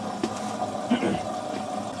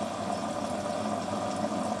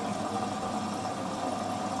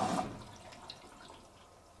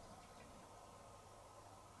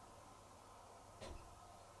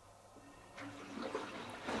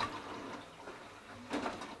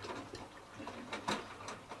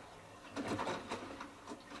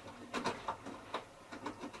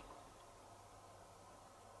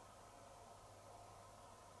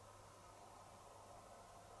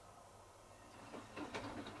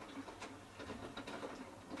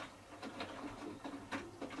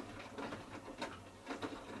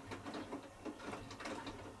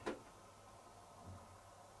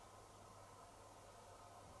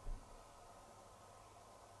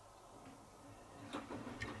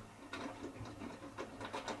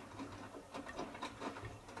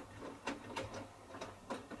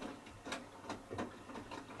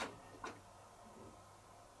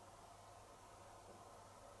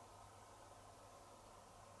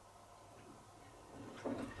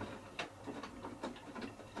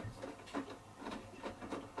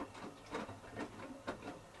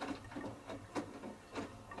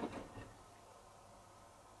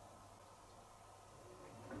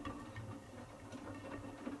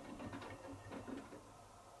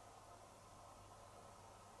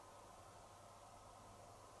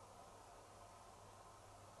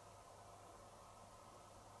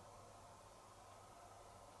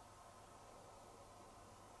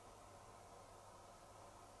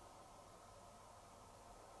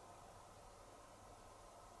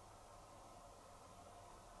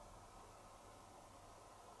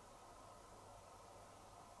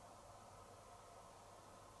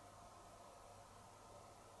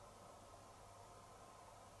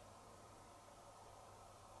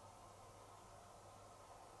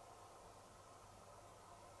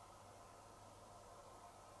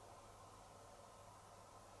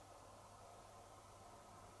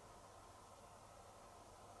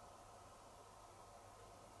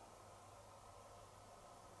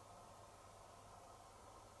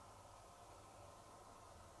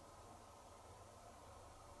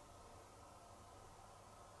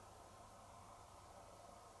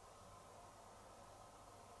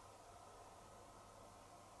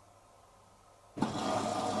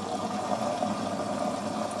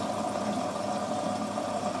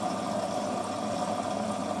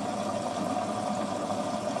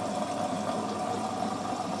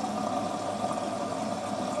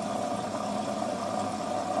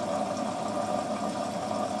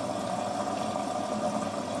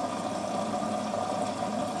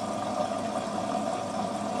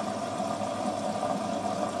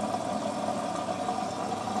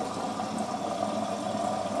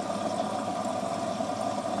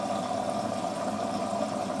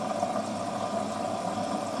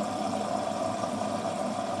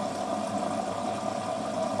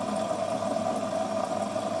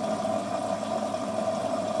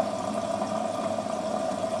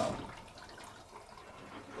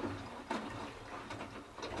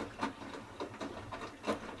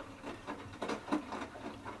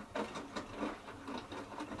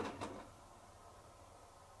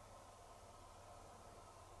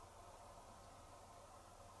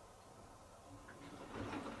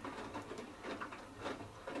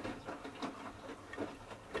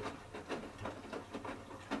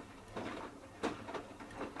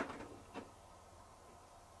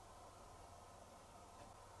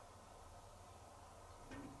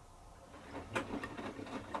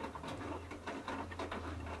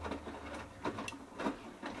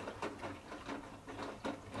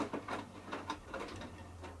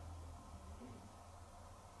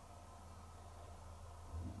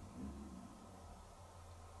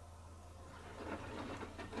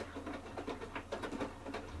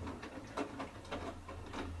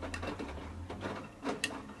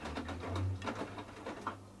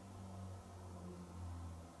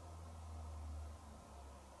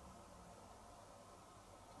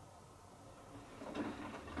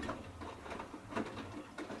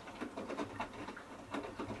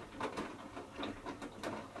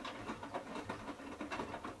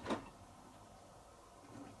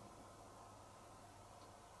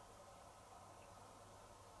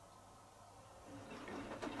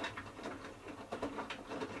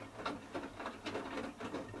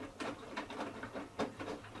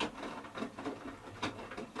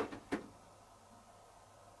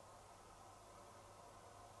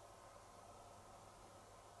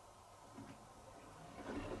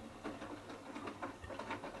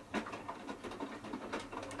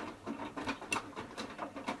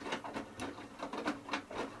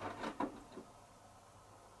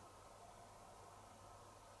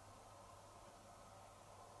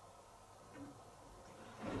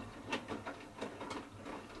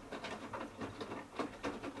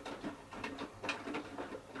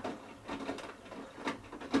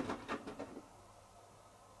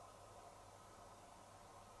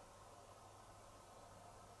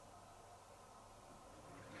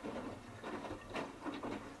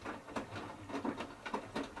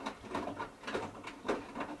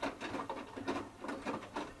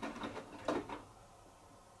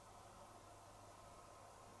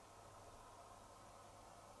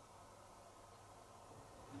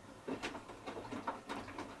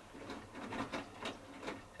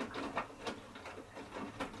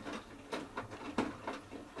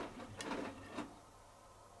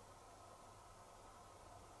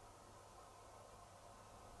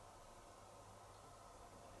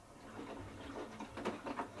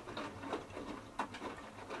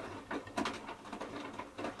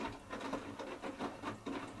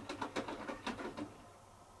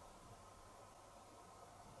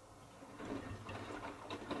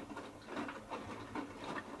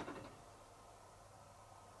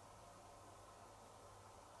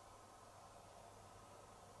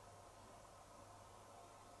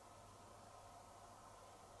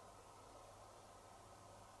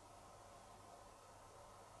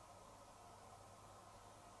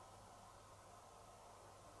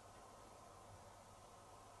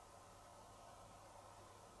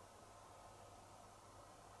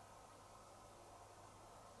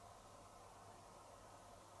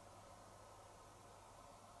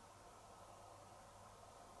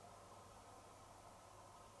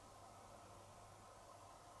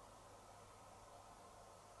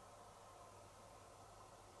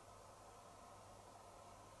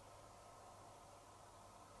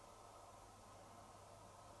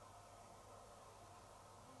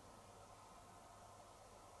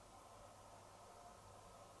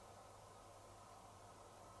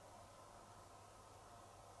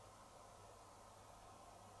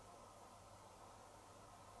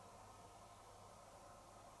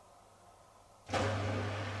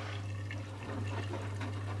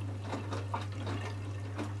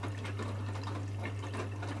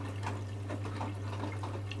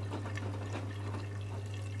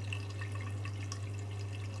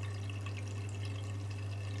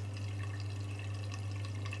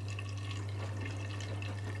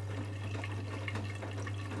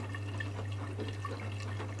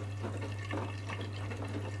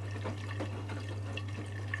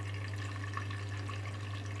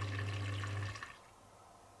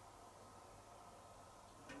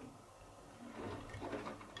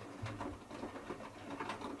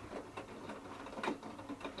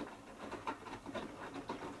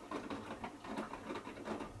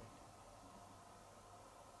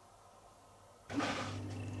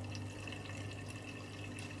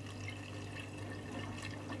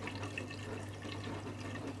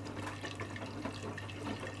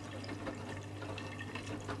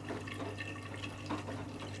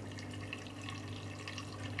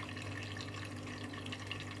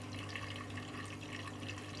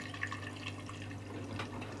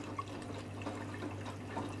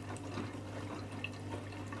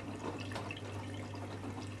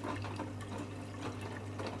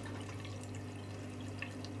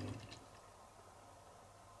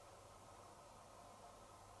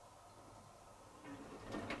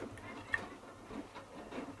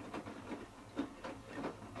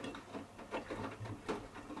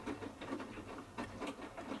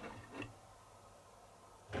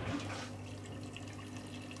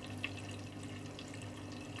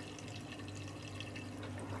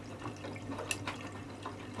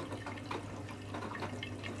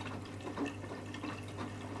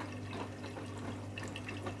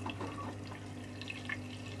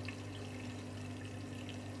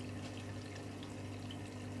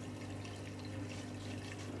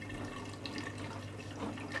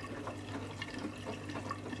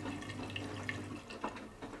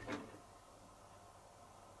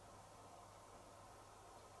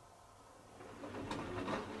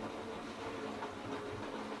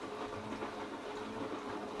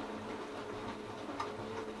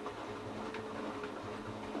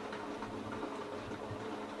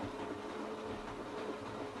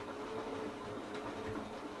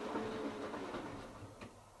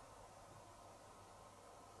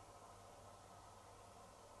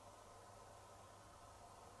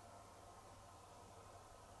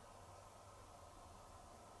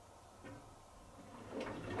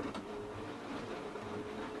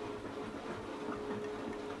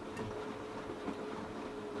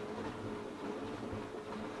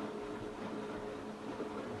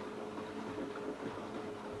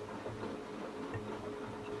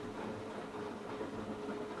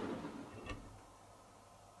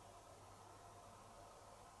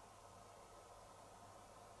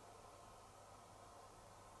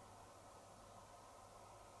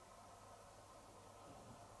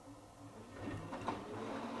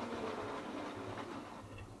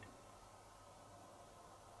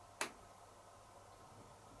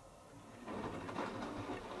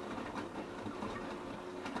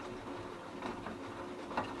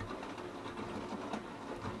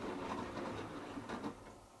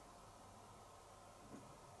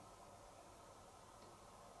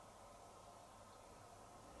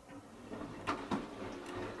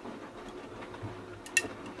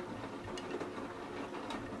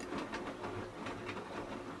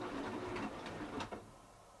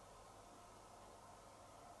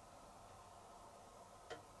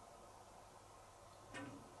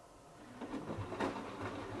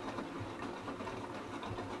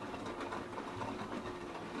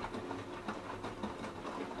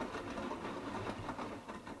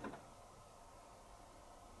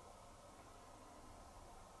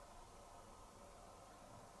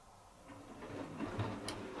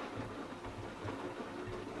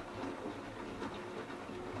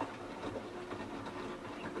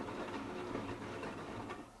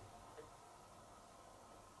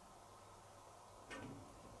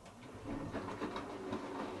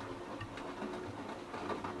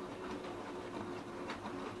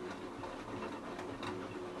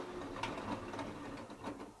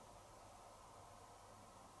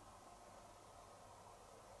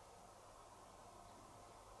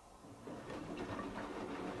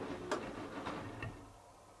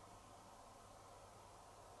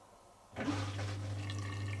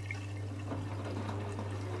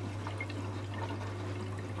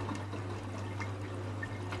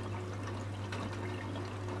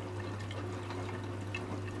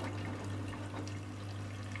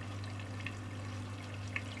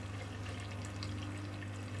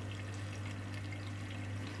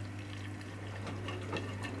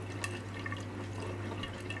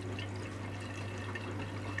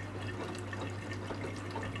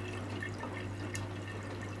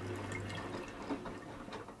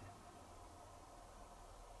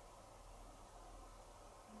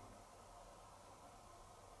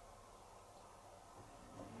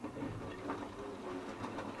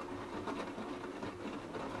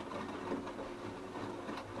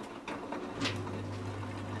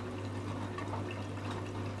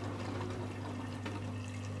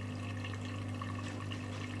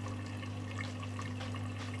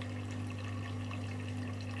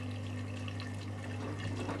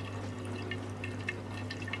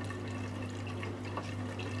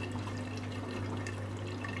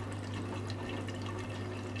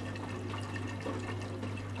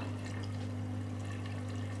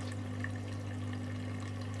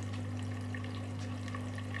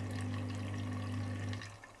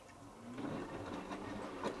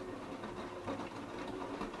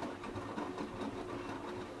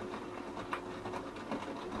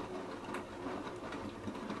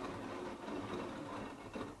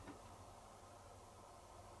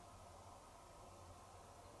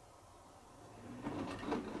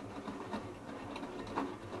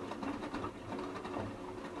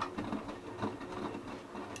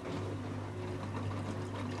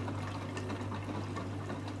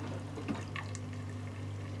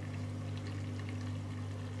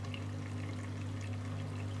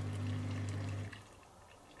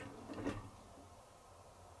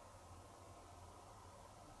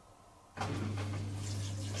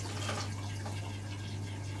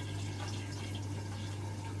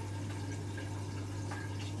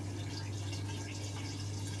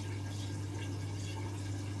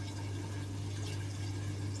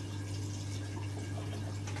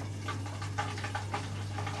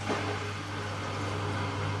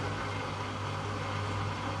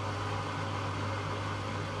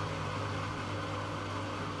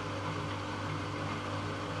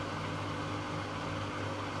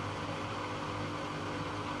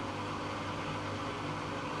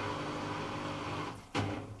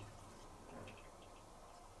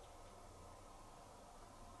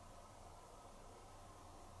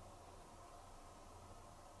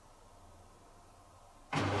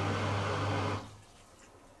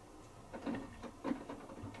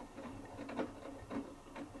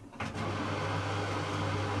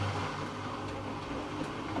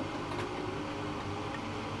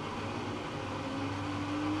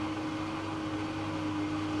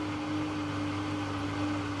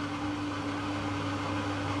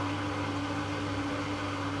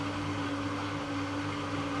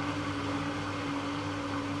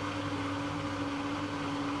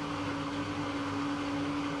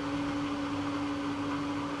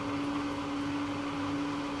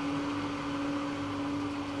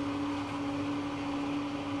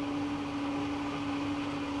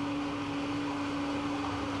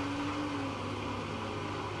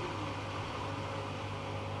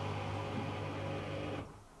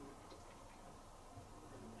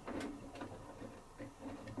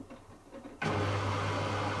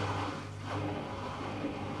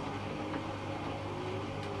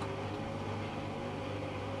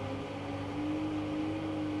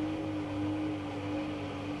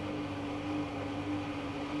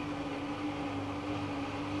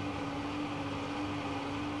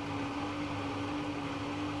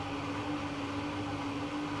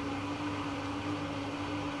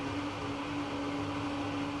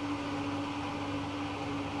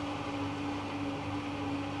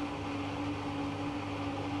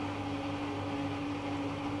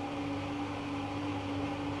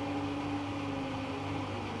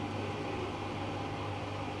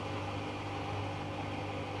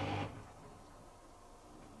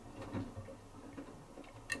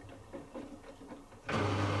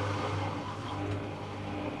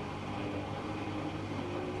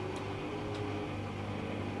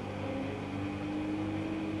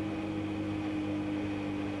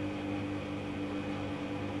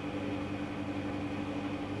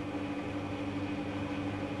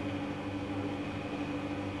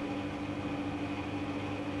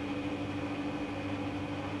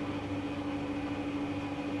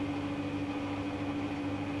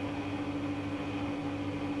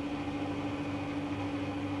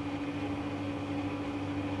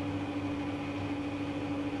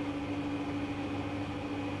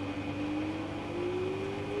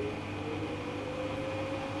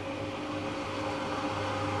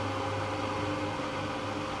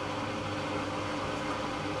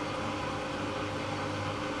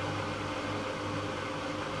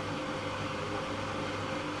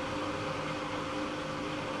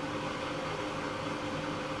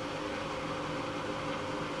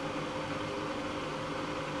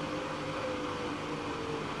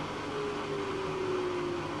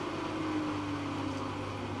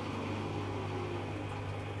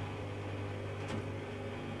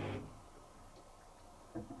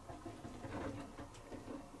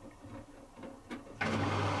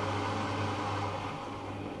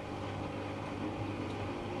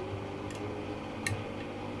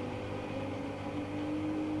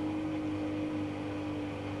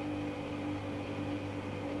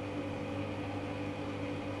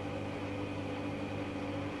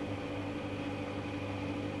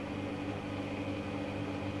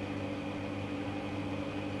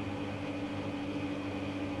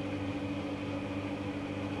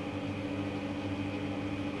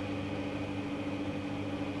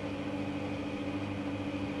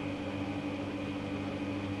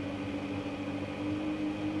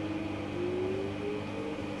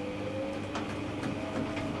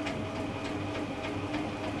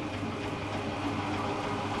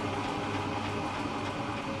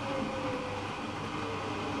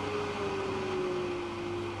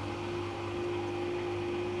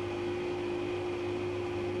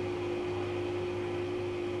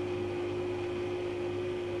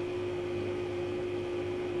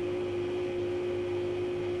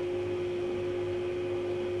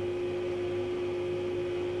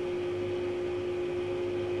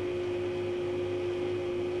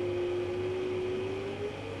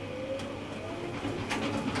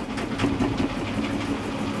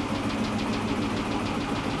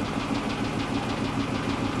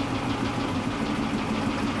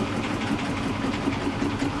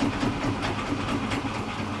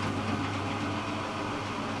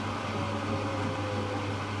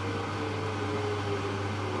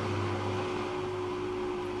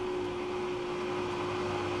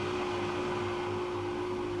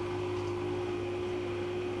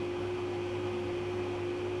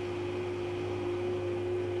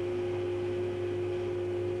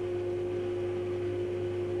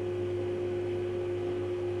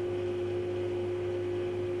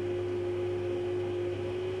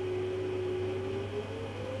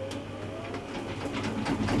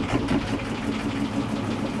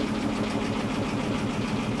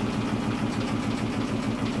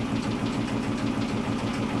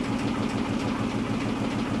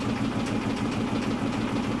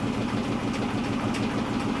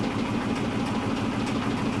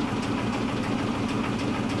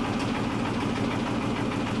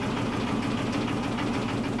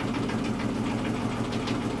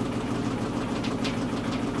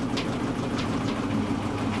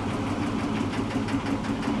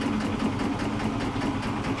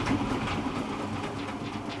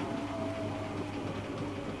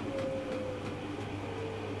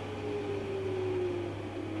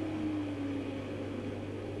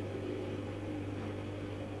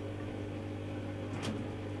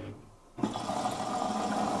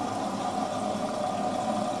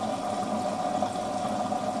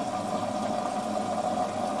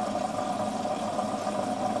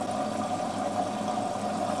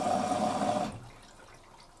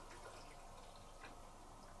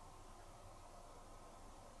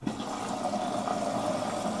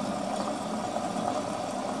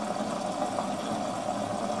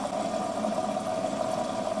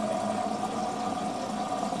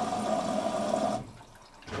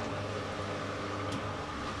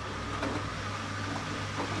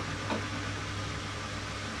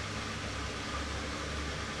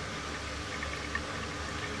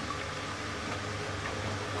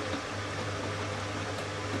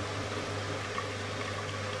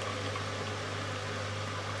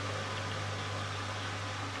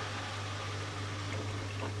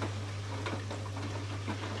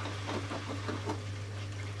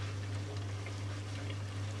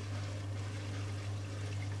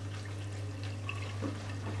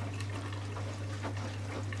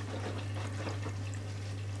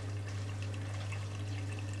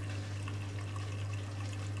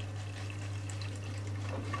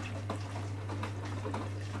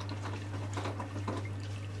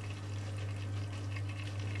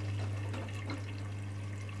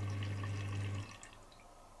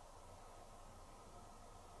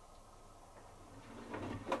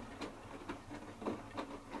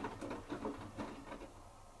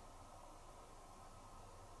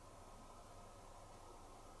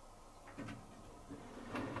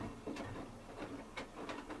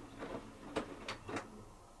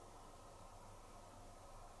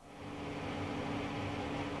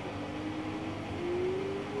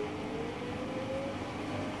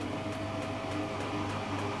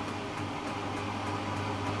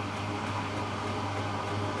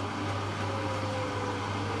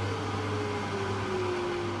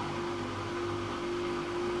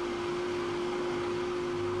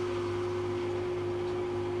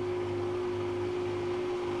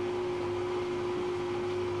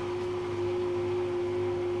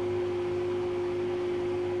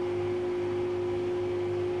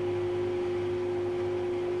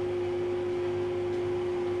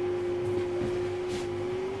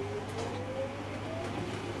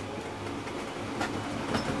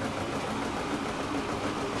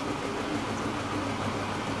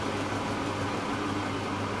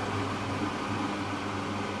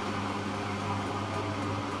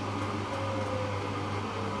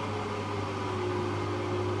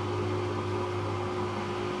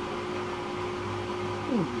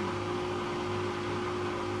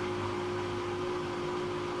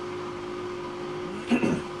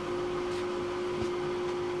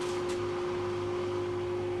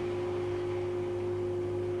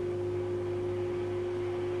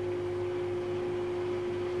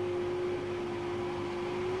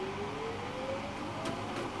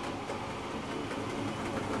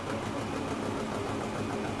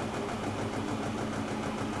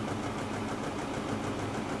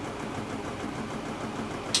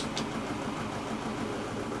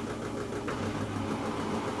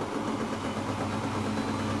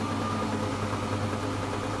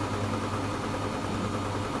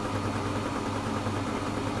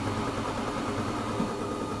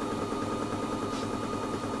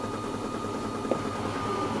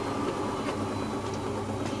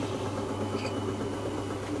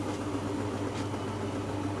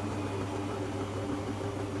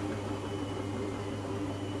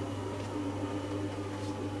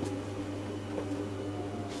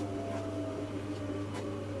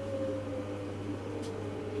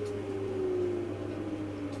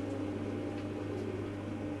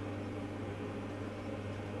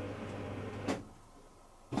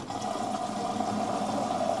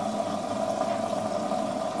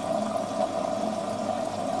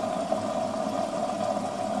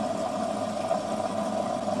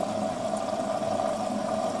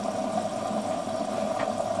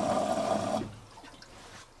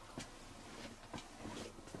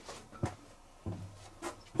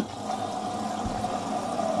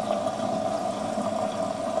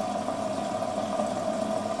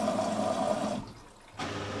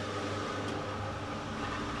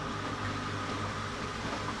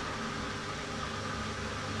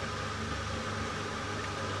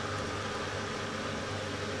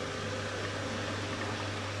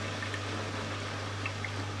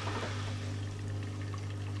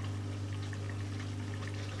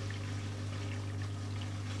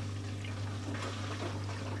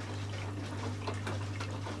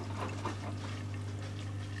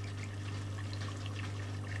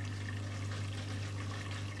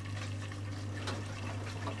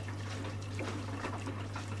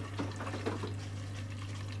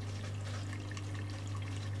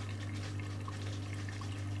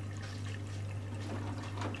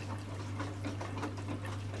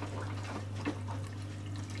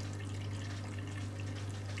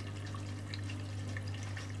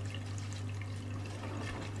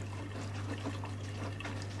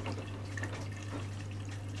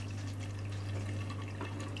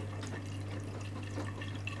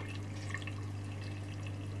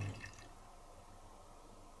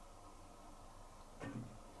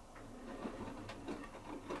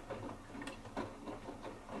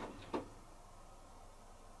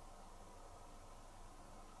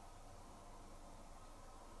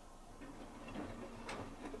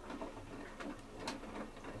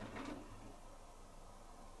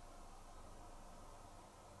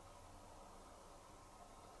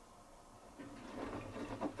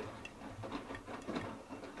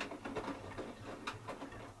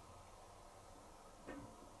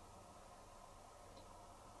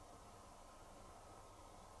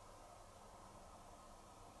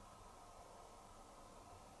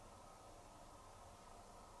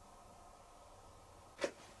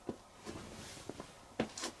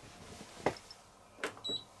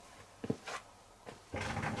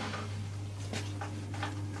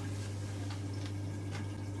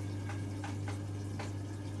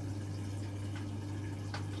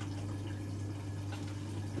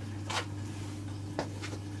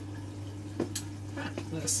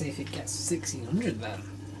 Let's see if it gets 1600 then.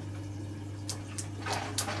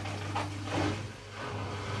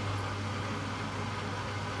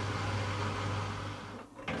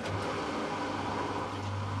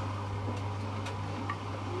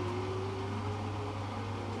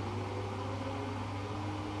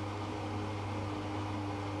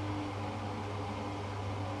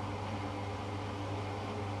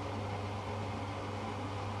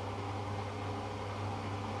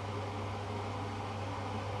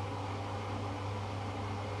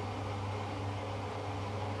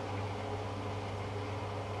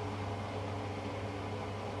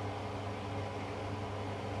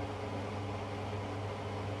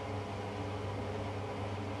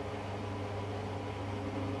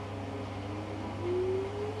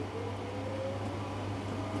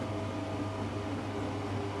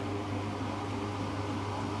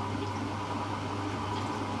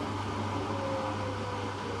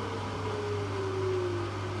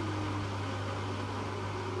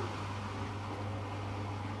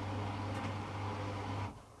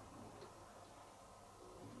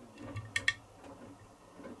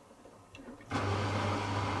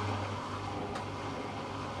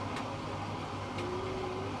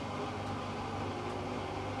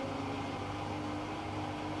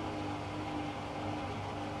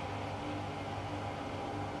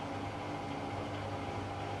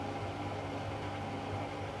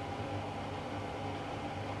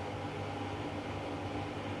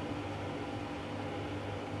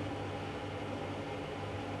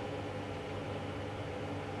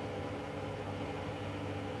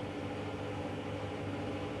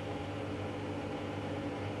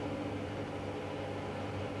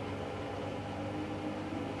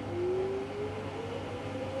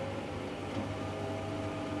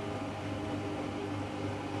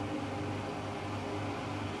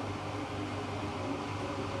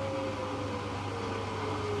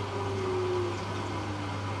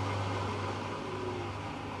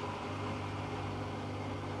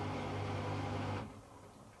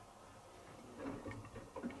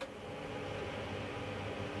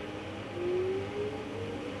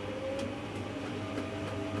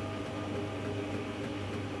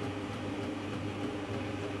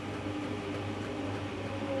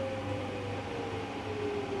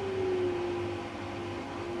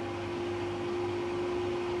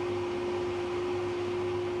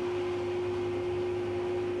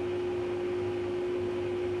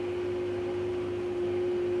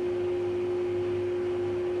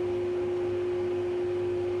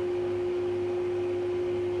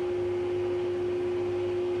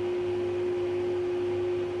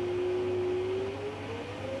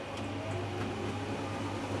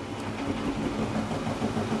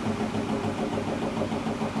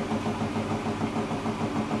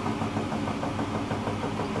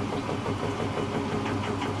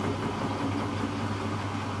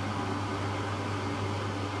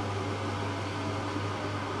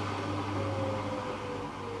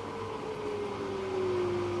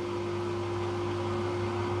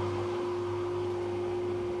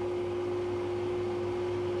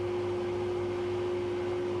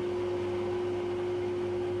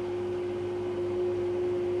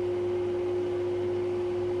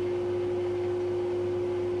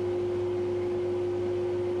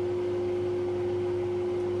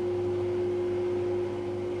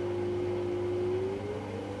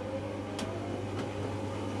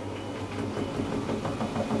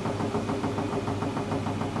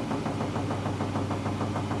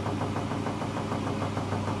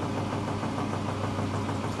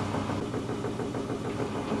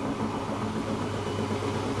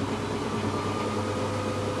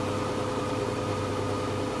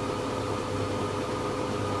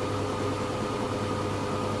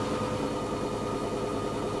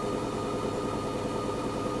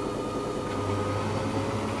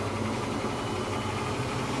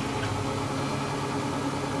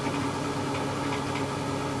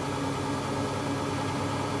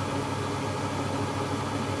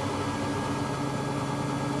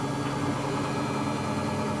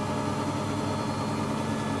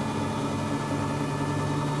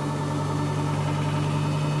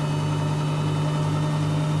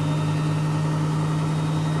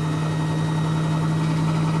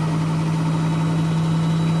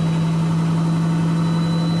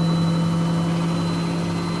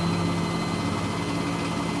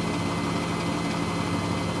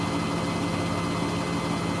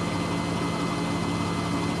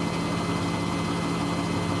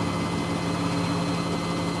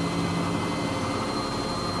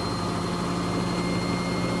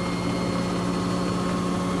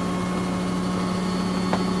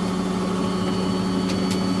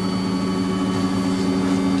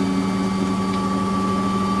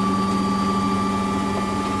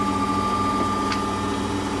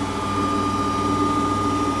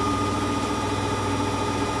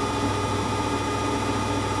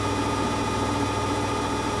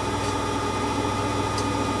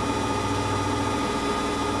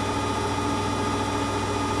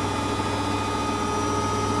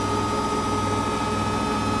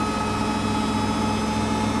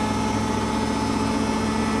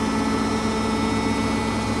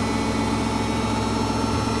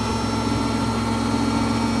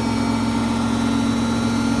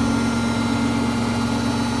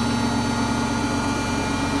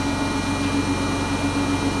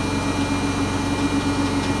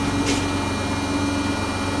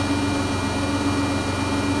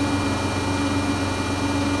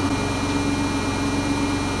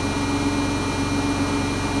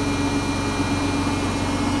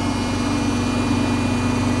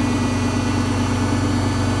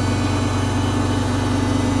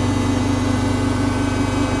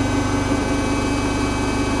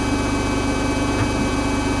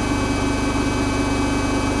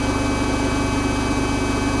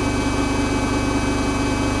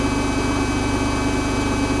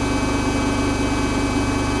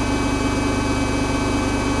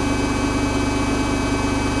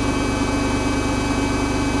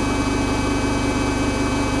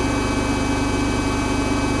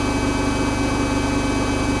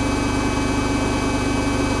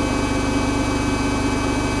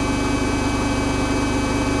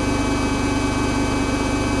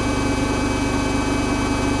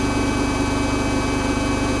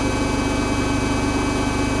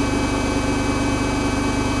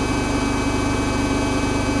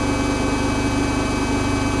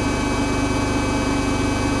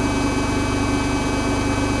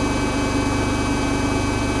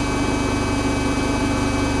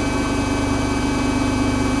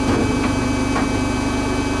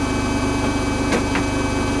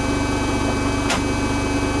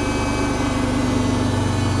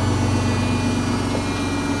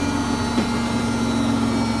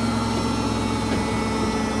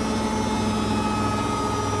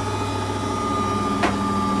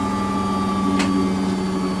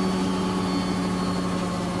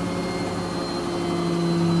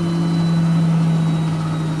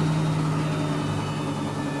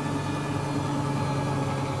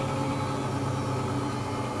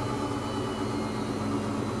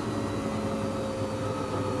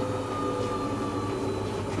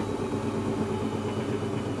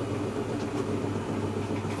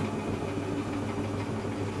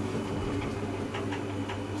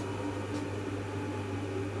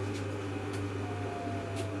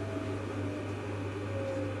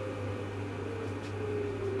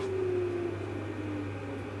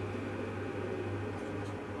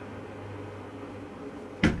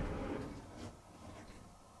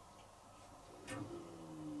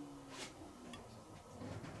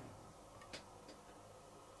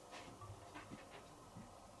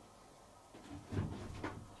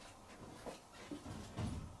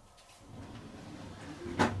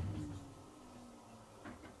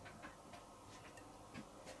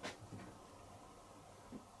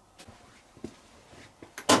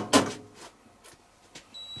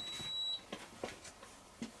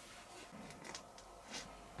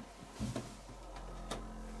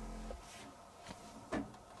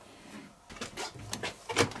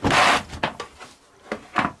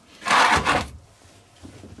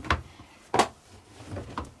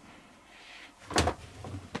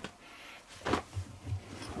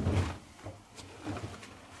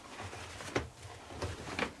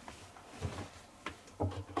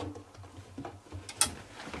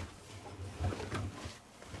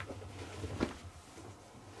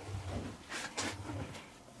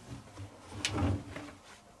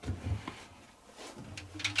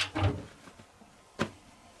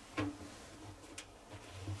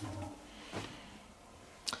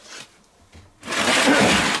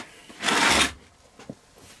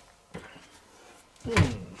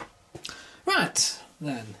 Right,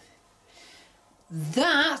 then.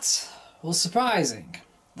 That was surprising.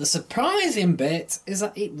 The surprising bit is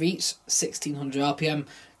that it reached 1600 RPM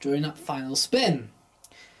during that final spin.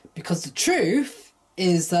 Because the truth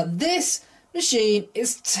is that this machine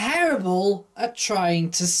is terrible at trying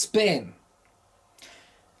to spin.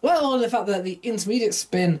 Let alone the fact that the intermediate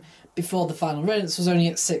spin before the final rinse was only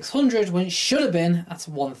at 600 when it should have been at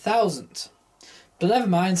 1000. But never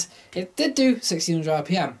mind, it did do 1600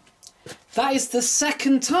 RPM. That is the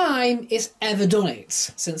second time it's ever done it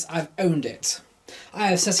since I've owned it. I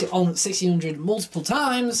have set it on 1600 multiple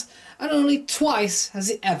times and only twice has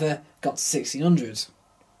it ever got to 1600.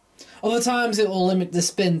 Other times it will limit the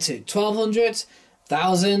spin to 1200,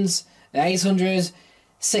 1000, 800,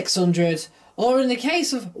 600, or in the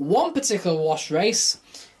case of one particular wash race,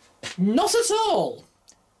 not at all.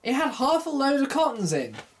 It had half a load of cottons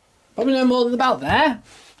in. Probably no more than about there.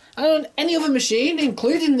 And on any other machine,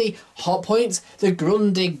 including the Hotpoint, the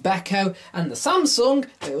Grundig Beko and the Samsung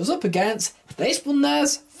that it was up against, they spun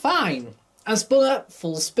theirs fine and spun at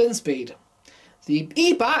full spin speed. The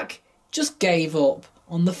eBac just gave up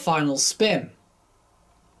on the final spin.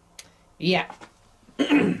 Yeah.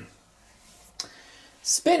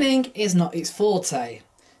 Spinning is not its forte.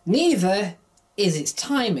 Neither is its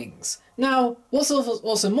timings. Now, what's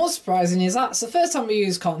also more surprising is that's the first time we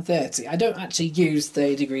use Cotton 30. I don't actually use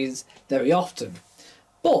 30 degrees very often.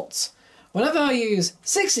 But whenever I use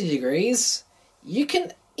 60 degrees, you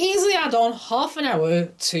can easily add on half an hour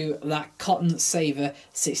to that Cotton Saver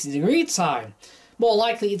 60 degree time. More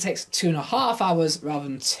likely it takes 2.5 hours rather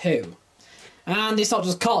than 2. And it's not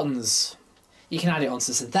just cottons. You can add it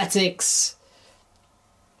onto synthetics,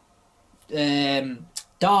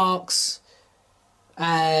 darks,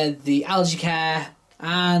 the algae care,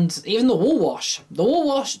 and even the wool wash. The wool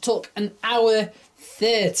wash took an hour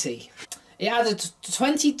 30. It added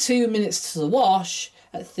 22 minutes to the wash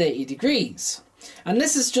at 30 degrees. And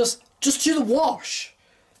this is just to the wash.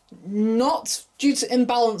 Not due to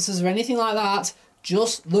imbalances or anything like that,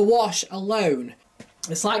 just the wash alone.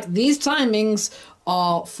 It's like these timings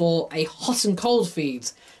are for a hot and cold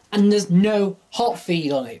feed, and there's no hot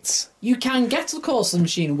feed on it. You can get, of course, the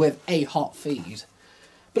machine with a hot feed.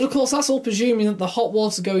 But of course, that's all presuming that the hot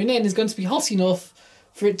water going in is going to be hot enough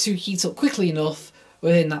for it to heat up quickly enough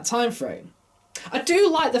within that time frame. I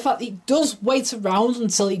do like the fact that it does wait around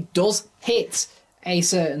until it does hit a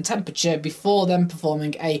certain temperature before then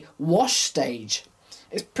performing a wash stage.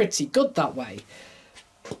 It's pretty good that way.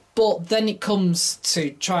 But then it comes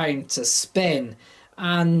to trying to spin,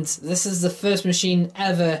 and this is the first machine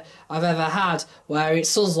I've ever had where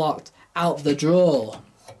it's Sudslocked out the drawer.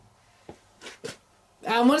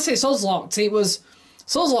 And when I say Sudslocked, it was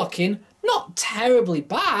Sudslocking, not terribly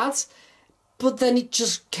bad, but then it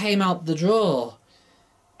just came out the drawer.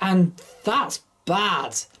 And that's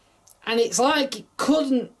bad. And it's like it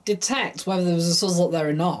couldn't detect whether there was a Sudslock there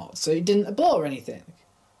or not, so it didn't abort or anything.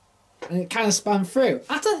 And it kind of spun through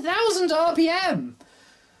at 1000 RPM.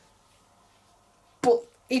 But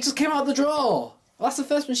it just came out the drawer. That's the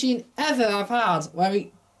first machine ever I've had where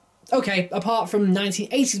it... Okay, apart from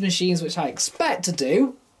 1980s machines, which I expect to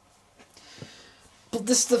do. But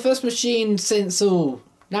this is the first machine since,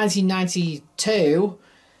 1992,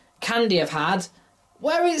 Candy have had,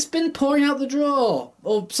 where it's been pouring out the drawer,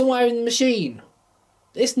 or somewhere in the machine.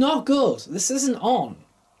 It's not good. This isn't on.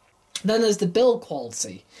 Then there's the build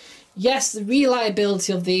quality. Yes, the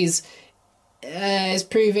reliability of these is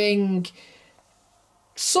proving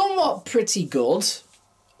somewhat pretty good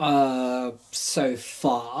so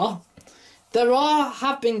far. There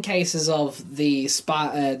have been cases of the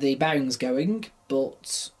bearings going,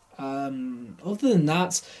 but other than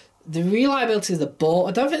that, the reliability of the board,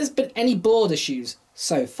 I don't think there's been any board issues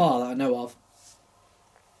so far that I know of.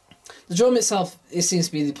 The drum itself, it seems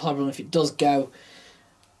to be the problem if it does go.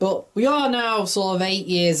 But we are now sort of 8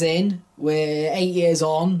 years in. We're 8 years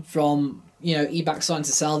on from, eBac starting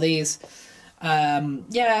to sell these.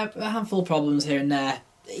 Yeah, a handful of problems here and there.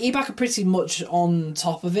 eBac are pretty much on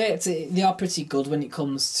top of it. They are pretty good when it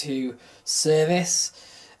comes to service.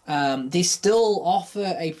 They still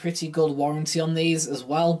offer a pretty good warranty on these as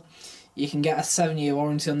well. You can get a 7-year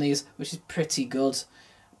warranty on these, which is pretty good.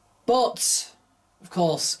 But, of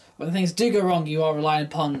course, when things do go wrong, you are relying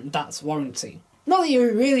upon that warranty. Not that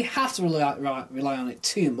you really have to rely on it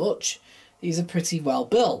too much. These are pretty well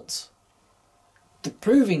built. They're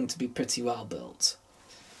proving to be pretty well built.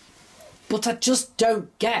 But I just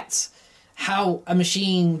don't get how a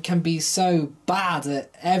machine can be so bad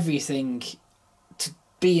at everything to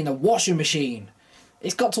being a washing machine.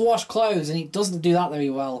 It's got to wash clothes and it doesn't do that very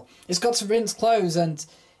well. It's got to rinse clothes and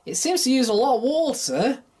it seems to use a lot of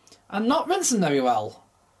water and not rinse them very well.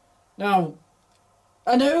 Now,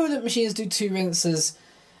 I know that machines do 2 rinses,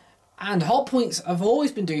 and Hotpoints have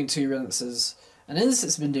always been doing 2 rinses, and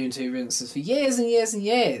Indesit's been doing 2 rinses for years and years and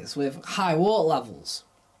years with high water levels.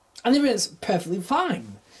 And they rinse perfectly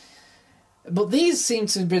fine. But these seem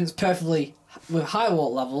to rinse perfectly with high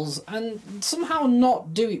water levels and somehow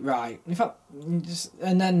not do it right. In fact,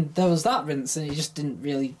 and then there was that rinse and it just didn't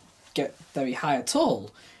really get very high at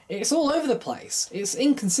all. It's all over the place. It's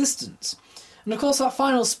inconsistent. And of course that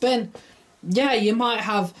final spin, yeah, you might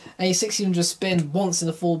have a 1600 spin once in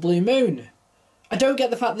a full blue moon. I don't get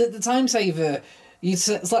the fact that the time saver, you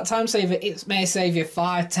select time saver, it may save you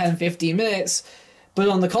 5, 10, 15 minutes, but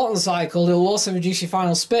on the cotton cycle, it will also reduce your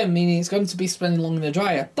final spin, meaning it's going to be spinning longer in the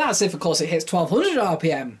dryer. That's if, of course, it hits 1200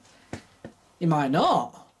 RPM. It might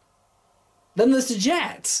not. Then there's the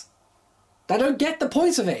jet. I don't get the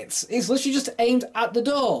point of it. It's literally just aimed at the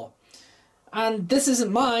door. And this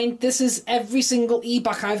isn't mine. This is every single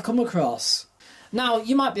eBack I've come across. Now,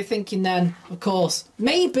 you might be thinking then, of course,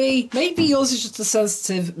 maybe yours is just a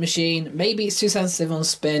sensitive machine. Maybe it's too sensitive on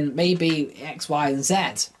spin. Maybe X, Y, and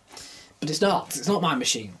Z. But it's not. It's not my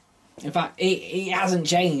machine. In fact, it hasn't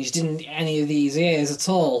changed in any of these years at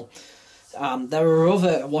all. There are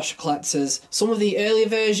other washer collectors. Some of the earlier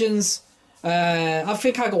versions, I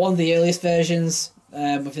think I got one of the earliest versions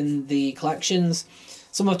within the collections.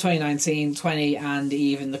 Some of 2019, 20, and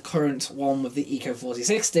even the current one with the Eco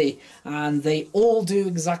 4060. And they all do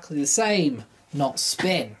exactly the same. Not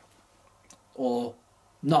spin. Or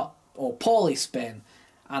poorly spin.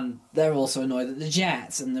 And they're also annoyed at the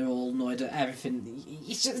jets, and they're all annoyed at everything.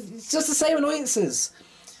 It's just the same annoyances.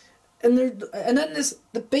 And then there's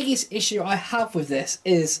the biggest issue I have with this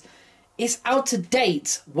is it's out of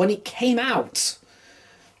date when it came out.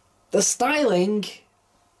 The styling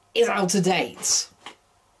is out of date.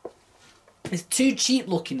 It's too cheap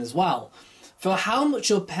looking as well. For how much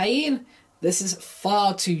you're paying, this is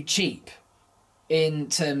far too cheap in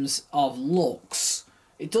terms of looks.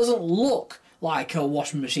 It doesn't look like a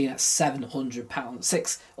washing machine at £700,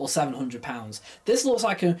 £600 or £700. This looks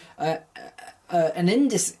like an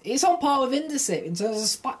Indesit. It's on par with Indesit in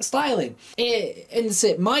terms of styling.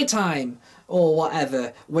 Indesit My Time or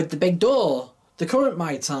whatever with the big door, the current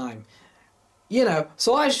My Time. You know,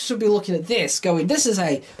 so I should be looking at this going, this is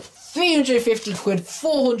a 350 quid,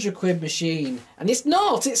 400 quid machine. And it's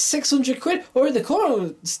not, it's 600 quid, or in the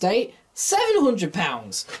current state,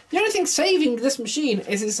 £700. The only thing saving this machine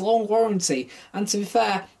is its long warranty, and to be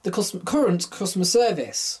fair, the current customer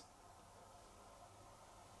service.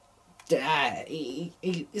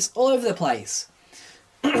 It's all over the place.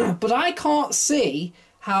 But I can't see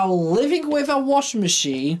how living with a washing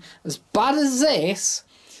machine as bad as this,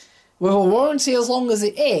 with a warranty as long as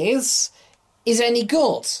it is any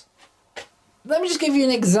good. Let me just give you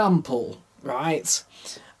an example, right,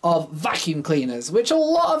 of vacuum cleaners, which a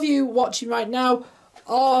lot of you watching right now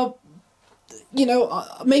are, you know,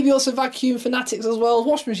 maybe also vacuum fanatics as well as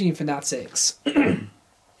washing machine fanatics.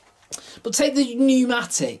 But take the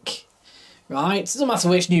pneumatic, right? It doesn't matter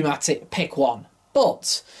which pneumatic, pick one.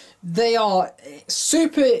 But they are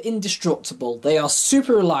super indestructible, they are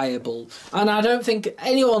super reliable, and I don't think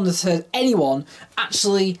anyone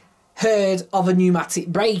actually heard of a pneumatic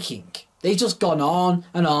breaking. They've just gone on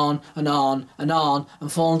and on and on and on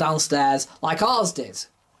and fallen downstairs like ours did.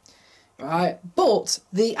 Right? But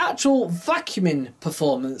the actual vacuuming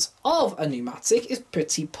performance of a pneumatic is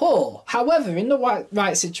pretty poor. However, in the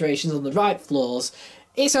right situations, on the right floors,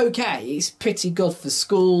 it's okay. It's pretty good for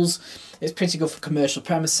schools, it's pretty good for commercial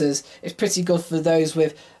premises, it's pretty good for those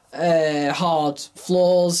with hard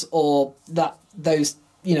floors or those,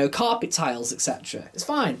 you know, carpet tiles, etc. It's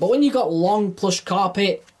fine. But when you've got long plush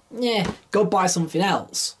carpet, yeah, go buy something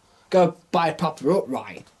else. Go buy a proper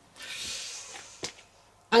upright.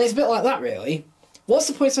 And it's a bit like that, really. What's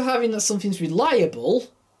the point of having that something's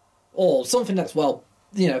reliable, or something that's, well,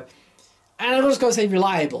 you know, and I'm just going to say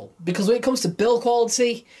reliable, because when it comes to build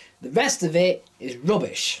quality, the rest of it is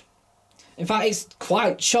rubbish. In fact, it's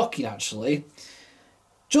quite shocking, actually.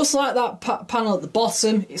 Just like that panel at the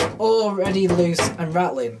bottom, it's already loose and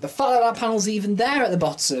rattling. The fact that panel's even there at the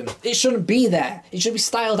bottom, it shouldn't be there. It should be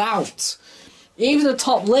styled out. Even the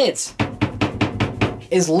top lid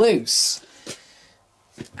is loose.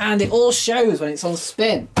 And it all shows when it's on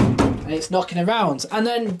spin and it's knocking around. And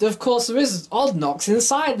then, of course, there is odd knocks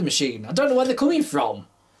inside the machine. I don't know where they're coming from.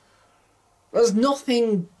 There's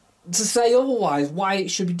nothing to say otherwise why it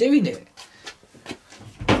should be doing it.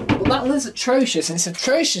 But that lid's atrocious, and it's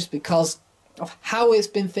atrocious because of how it's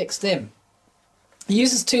been fixed in. It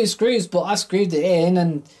uses 2 screws, but I screwed it in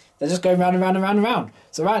and They're just going round and round and round and round.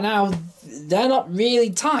 So right now, they're not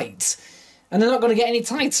really tight. And they're not going to get any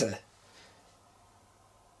tighter.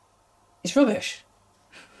 It's rubbish.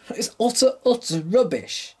 It's utter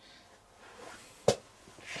rubbish.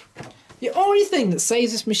 The only thing that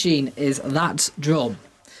saves this machine is that drum,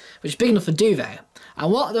 which is big enough for duvet.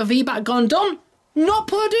 And what have VBAC gone done? Not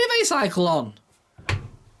put a duvet cycle on.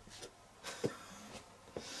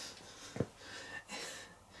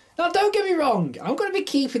 Now, don't get me wrong, I'm going to be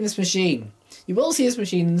keeping this machine. You will see this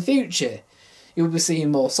machine in the future. You will be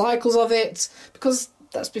seeing more cycles of it, because,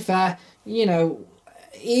 let's be fair, you know,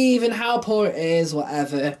 even how poor it is,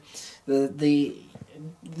 whatever,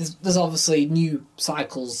 there's obviously new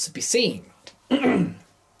cycles to be seen.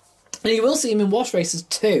 And you will see them in wash races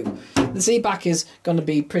too. The ZBAC is going to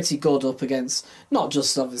be pretty good up against, not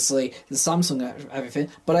just obviously the Samsung and everything,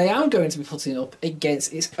 but I am going to be putting it up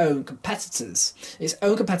against its own competitors. Its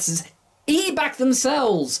own competitors, eBac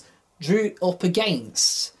themselves drew up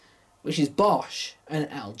against, which is Bosch and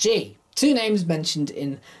LG. Two names mentioned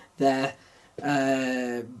in their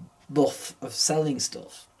buff of selling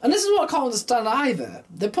stuff. And this is what I can't understand either.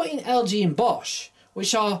 They're putting LG and Bosch,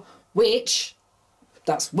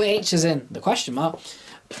 that's which, as in the question mark,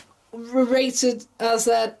 were rated as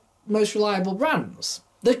their most reliable brands.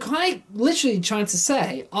 They're quite literally trying to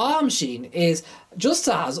say our machine is just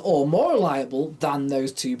as or more reliable than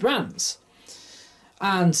those two brands.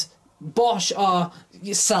 And Bosch are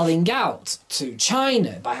selling out to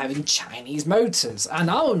China by having Chinese motors, and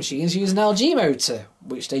our machines use an LG motor,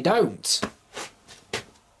 which they don't.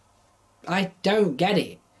 I don't get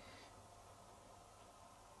it.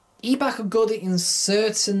 eBac are good in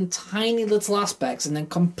certain tiny little aspects and then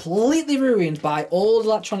completely ruined by all the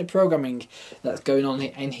electronic programming that's going on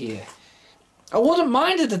in here. I wouldn't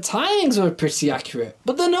mind if the timings were pretty accurate,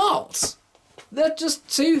 but they're not. They're just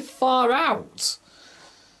too far out.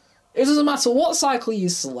 It doesn't matter what cycle you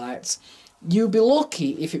select, you'll be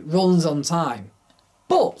lucky if it runs on time.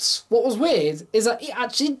 But what was weird is that it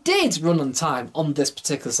actually did run on time on this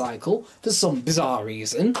particular cycle for some bizarre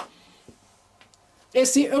reason.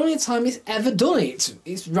 It's the only time it's ever done it.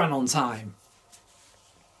 It's ran on time.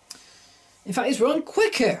 In fact, it's run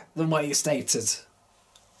quicker than what it stated.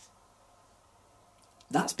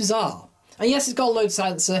 That's bizarre. And yes, it's got a load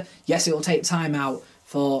silencer. Yes, it will take time out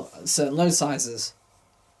for certain load sizes.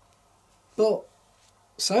 But,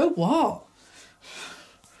 so what?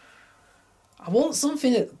 I want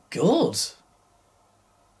something that's good.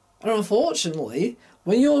 And unfortunately,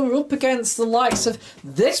 when you're up against the likes of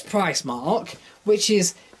this price mark, which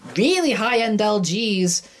is really high-end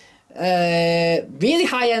LGs, really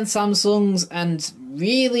high-end Samsungs, and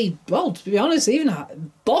really, well, to be honest,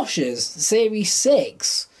 even Bosch's Series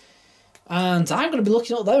 6. And I'm going to be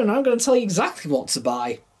looking up there and I'm going to tell you exactly what to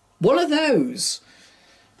buy. One of those.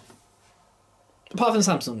 Apart from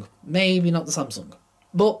Samsung. Maybe not the Samsung.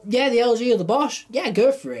 But yeah, the LG or the Bosch, yeah,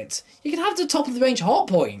 go for it. You can have the top of the range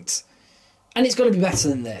Hotpoint. And it's going to be better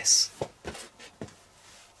than this.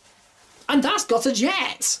 And that's got a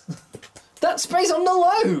jet. That sprays on the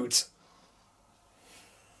load.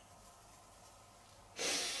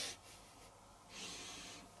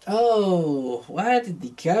 Oh, where did they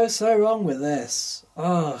go so wrong with this?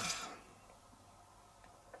 Oh.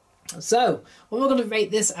 So, what am I going to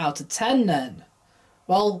rate this out of 10 then?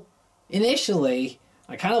 Well, initially,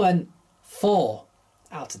 I kind of went 4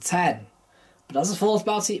 out of 10. But as I thought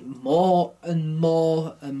about it more and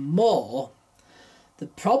more and more, the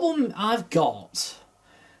problem I've got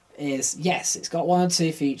is, yes, it's got one or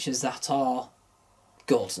two features that are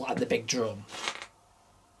good, like the big drum.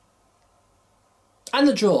 And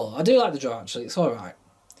the drawer. I do like the drawer, actually. It's alright.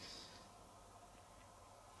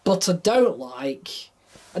 But I don't like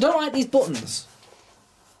these buttons.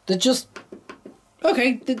 They're just...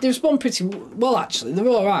 Okay, they respond pretty well, actually. They're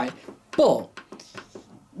alright. But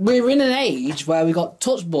we're in an age where we've got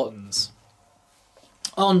touch buttons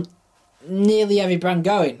on nearly every brand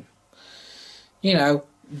going. You know,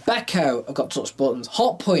 Beko have got touch buttons.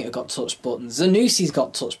 Hotpoint have got touch buttons. Zanussi's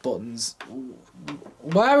got touch buttons.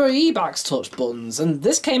 Where are eBac's touch buttons? And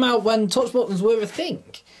this came out when touch buttons were a thing.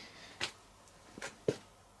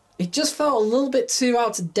 It just felt a little bit too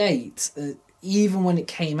out of date, even when it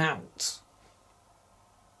came out.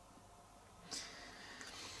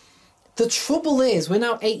 The trouble is, we're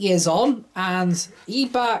now 8 years on, and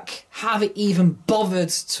eBac haven't even bothered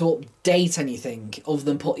to update anything other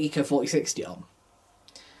than put Eco 4060 on.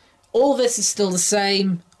 All this is still the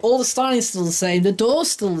same, all the styling is still the same, the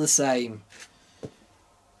door's still the same.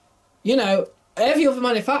 You know, every other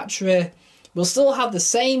manufacturer will still have the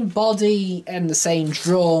same body and the same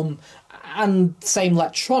drum and same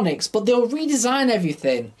electronics, but they'll redesign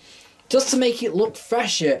everything just to make it look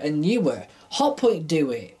fresher and newer. Hotpoint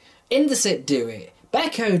do it, Indesit do it,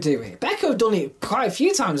 Beko do it. Beko have done it quite a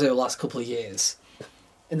few times over the last couple of years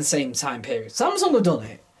in the same time period. Samsung have done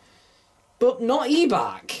it, but not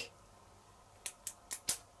eBack.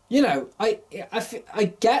 You know, I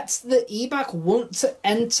get that eBack want to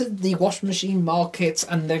enter the washing machine market,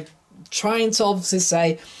 and they're trying to obviously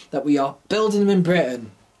say that we are building them in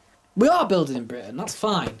Britain. We are building in Britain, that's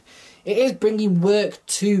fine. It is bringing work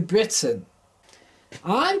to Britain.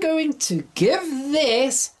 I'm going to give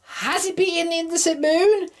this... Has it beaten the Indesit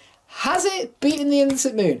Moon? Has it beaten the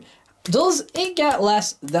Indesit Moon? Does it get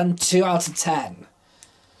less than 2 out of 10?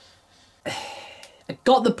 I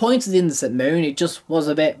got the point of the Indesit Moon, it just was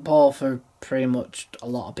a bit poor for pretty much a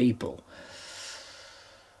lot of people.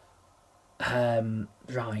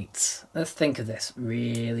 Right, let's think of this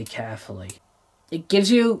really carefully. It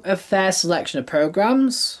gives you a fair selection of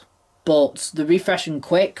programs, but the refresh and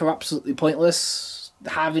quick are absolutely pointless.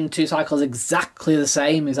 Having 2 cycles exactly the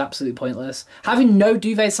same is absolutely pointless. Having no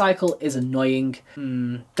duvet cycle is annoying.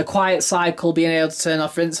 The quiet cycle, being able to turn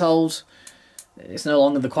off rinse hold, it's no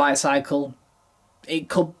longer the quiet cycle. It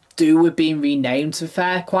could do with being renamed to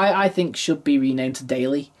fair. Quiet, I think, should be renamed to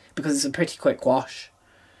daily because it's a pretty quick wash.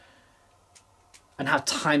 And have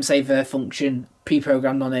time saver function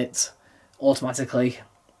pre-programmed on it automatically.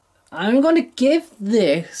 I'm going to give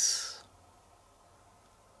this...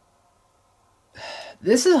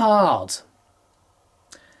 This is hard.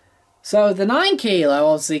 So the 9 kilo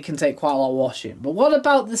obviously can take quite a lot of washing. But what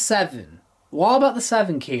about the 7? What about the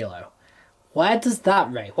 7 kilo? Where does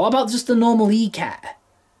that rate? What about just the normal e-care?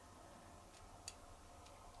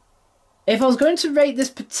 If I was going to rate this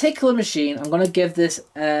particular machine, I'm going to give this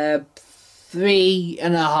a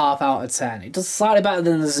 3.5 out of 10. It does slightly better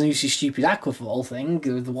than the Zanussi stupid Aquafall thing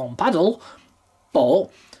with the 1 paddle. But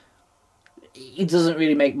it doesn't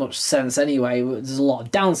really make much sense anyway. There's a lot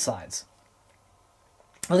of downsides.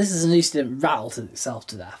 Well, this is a Zanussi didn't rattle to itself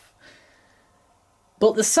to death.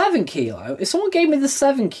 But the 7 kilo, if someone gave me the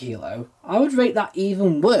 7 kilo, I would rate that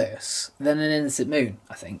even worse than an Indesit Moon,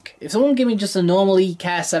 I think. If someone gave me just a normal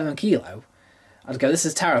e-care 7 kilo, I'd go, this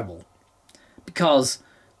is terrible. Because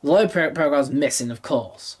the load program's missing, of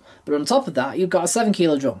course. But on top of that, you've got a 7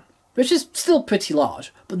 kilo drum, which is still pretty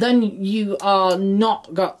large. But then you are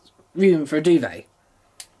not got room for a duvet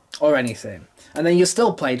or anything, and then you're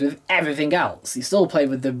still played with everything else. You still played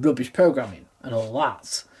with the rubbish programming and all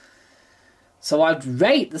that. So I'd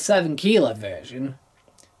rate the 7 kilo version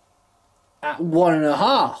at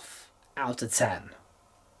 1.5 out of 10,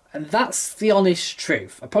 and that's the honest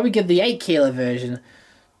truth. I'd probably give the 8 kilo version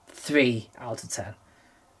 3 out of 10,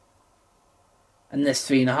 and this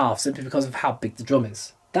 3.5 simply because of how big the drum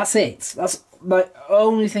is. That's it. That's my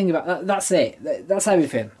only thing about that. That's it. That's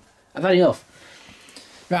everything. I've had enough.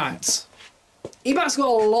 Right. eBack's got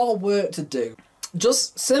a lot of work to do.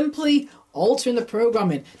 Just simply altering the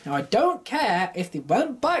programming. Now, I don't care if they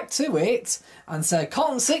went back to it and said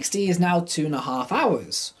Cotton 60 is now 2.5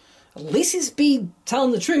 hours. At least it's been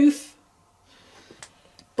telling the truth.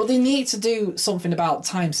 But they need to do something about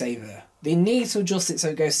time saver. They need to adjust it so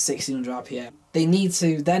it goes to 1600 RPM. They need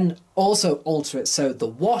to then also alter it so the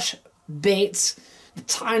wash bit, the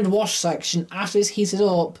timed wash section after it's heated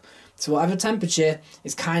up to whatever temperature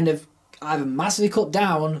is kind of either massively cut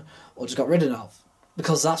down or just got rid of,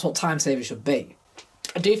 because that's what time saver should be.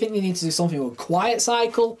 I do think they need to do something with quiet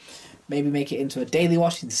cycle, maybe make it into a daily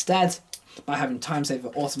wash instead by having time saver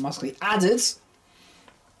automatically added.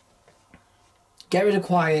 Get rid of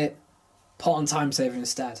quiet, put on time saver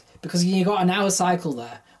instead, because you got an hour cycle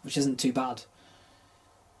there, which isn't too bad.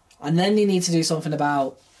 And then you need to do something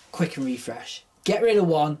about quick and refresh. Get rid of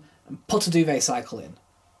one and put a duvet cycle in.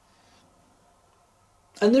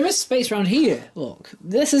 And there is space around here. Look,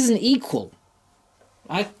 this isn't equal.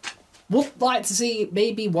 I would like to see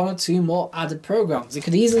maybe 1 or 2 more added programs. You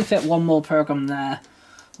could easily fit 1 more program there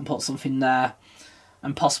and put something there,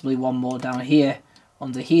 and possibly 1 more down here,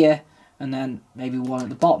 under here, and then maybe 1 at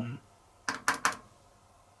the bottom.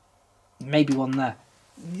 Maybe 1 there.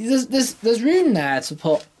 There's room there to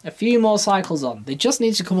put a few more cycles on. They just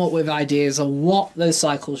need to come up with ideas on what those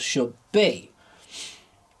cycles should be.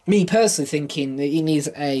 Me personally thinking that he needs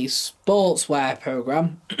a sportswear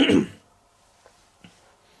program.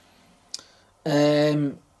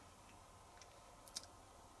 And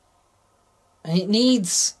it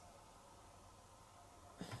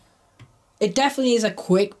definitely needs a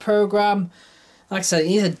quick program. Like I said, it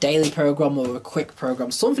needs a daily program or a quick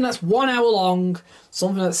program. Something that's 1 hour long,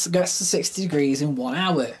 something that gets to 60 degrees in 1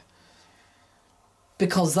 hour.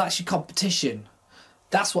 Because that's your competition.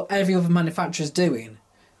 That's what every other manufacturer's doing.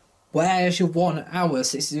 Where's your 1 hour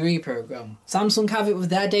 60 degree program? Samsung have it with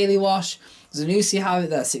their daily wash. Zanussi have it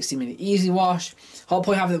their 60-minute easy wash.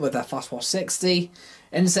 Hotpoint have it with their fast wash 60.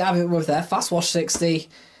 Indesit have it with their fast wash 60.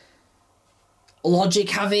 Logic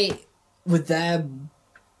have it with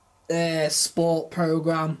their sport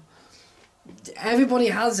program. Everybody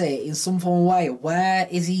has it in some form of way. Where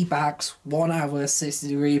is eBack's 1 hour 60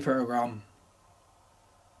 degree program?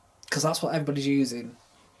 Because that's what everybody's using.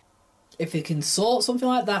 If you can sort something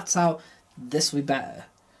like that out, this will be better.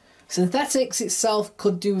 Synthetics itself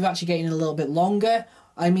could do with actually getting a little bit longer.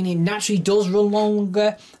 I mean, it naturally does run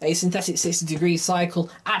longer. A synthetic 60 degree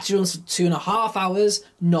cycle actually runs for 2.5 hours,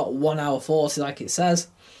 not 1 hour 40 like it says.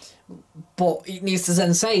 But it needs to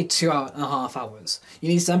then say 2.5 hours. You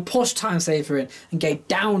need to then push time saver in and get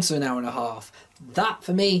down to 1.5 hours. That,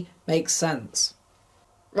 for me, makes sense.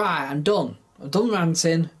 Right, I'm done. I'm done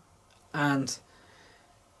ranting, and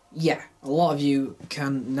yeah, a lot of you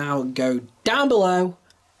can now go down below,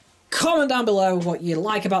 comment down below what you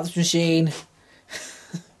like about this machine,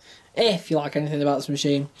 if you like anything about this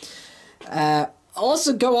machine.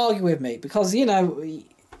 Also go argue with me, because, you know,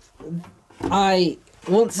 I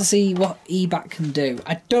want to see what eBack can do.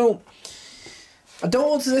 I don't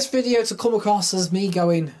want this video to come across as me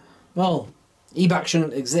going, well, eBack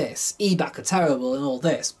shouldn't exist, eBack are terrible and all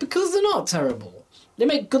this, because they're not terrible. They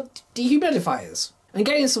make good dehumidifiers. And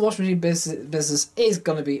getting into the washing machine business is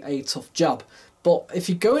going to be a tough job. But if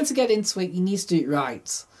you're going to get into it, you need to do it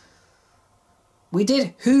right. We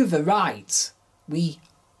did Hoover right. We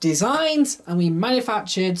designed and we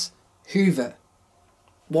manufactured Hoover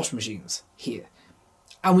washing machines here.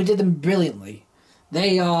 And we did them brilliantly.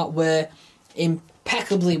 They were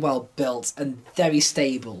impeccably well built and very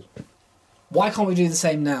stable. Why can't we do the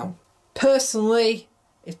same now? Personally,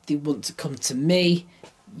 if they want to come to me,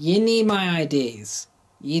 you need my ideas.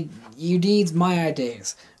 You need my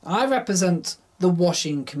ideas. I represent the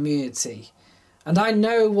washing community, and I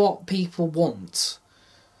know what people want.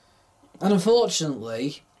 And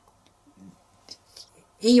unfortunately,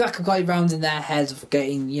 eBack have got it round in their heads of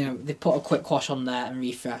getting, you know, they put a quick wash on there and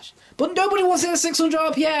refresh. But nobody wants it at 600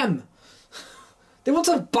 RPM. They want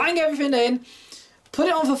to bang everything in, put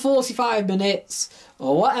it on for 45 minutes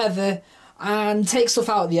or whatever, and take stuff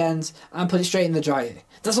out at the end and put it straight in the dryer.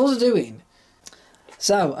 That's all they're doing.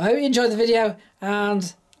 So, I hope you enjoyed the video,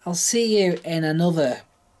 and I'll see you in another.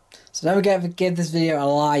 So don't forget to give this video a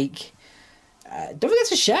like. Don't forget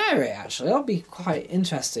to share it, actually. That'll be quite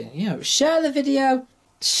interesting. You know, share the video,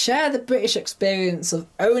 share the British experience of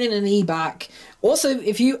owning an eBack. Also,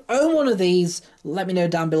 if you own one of these, let me know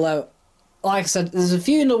down below. Like I said, there's a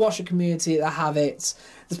few in the washer community that have it.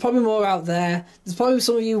 There's probably more out there. There's probably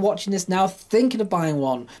some of you watching this now thinking of buying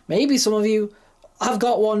one. Maybe some of you have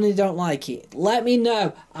got one and you don't like it. Let me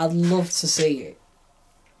know. I'd love to see it.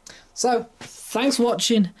 So, thanks for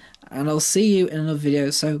watching, and I'll see you in another video.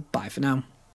 So, bye for now.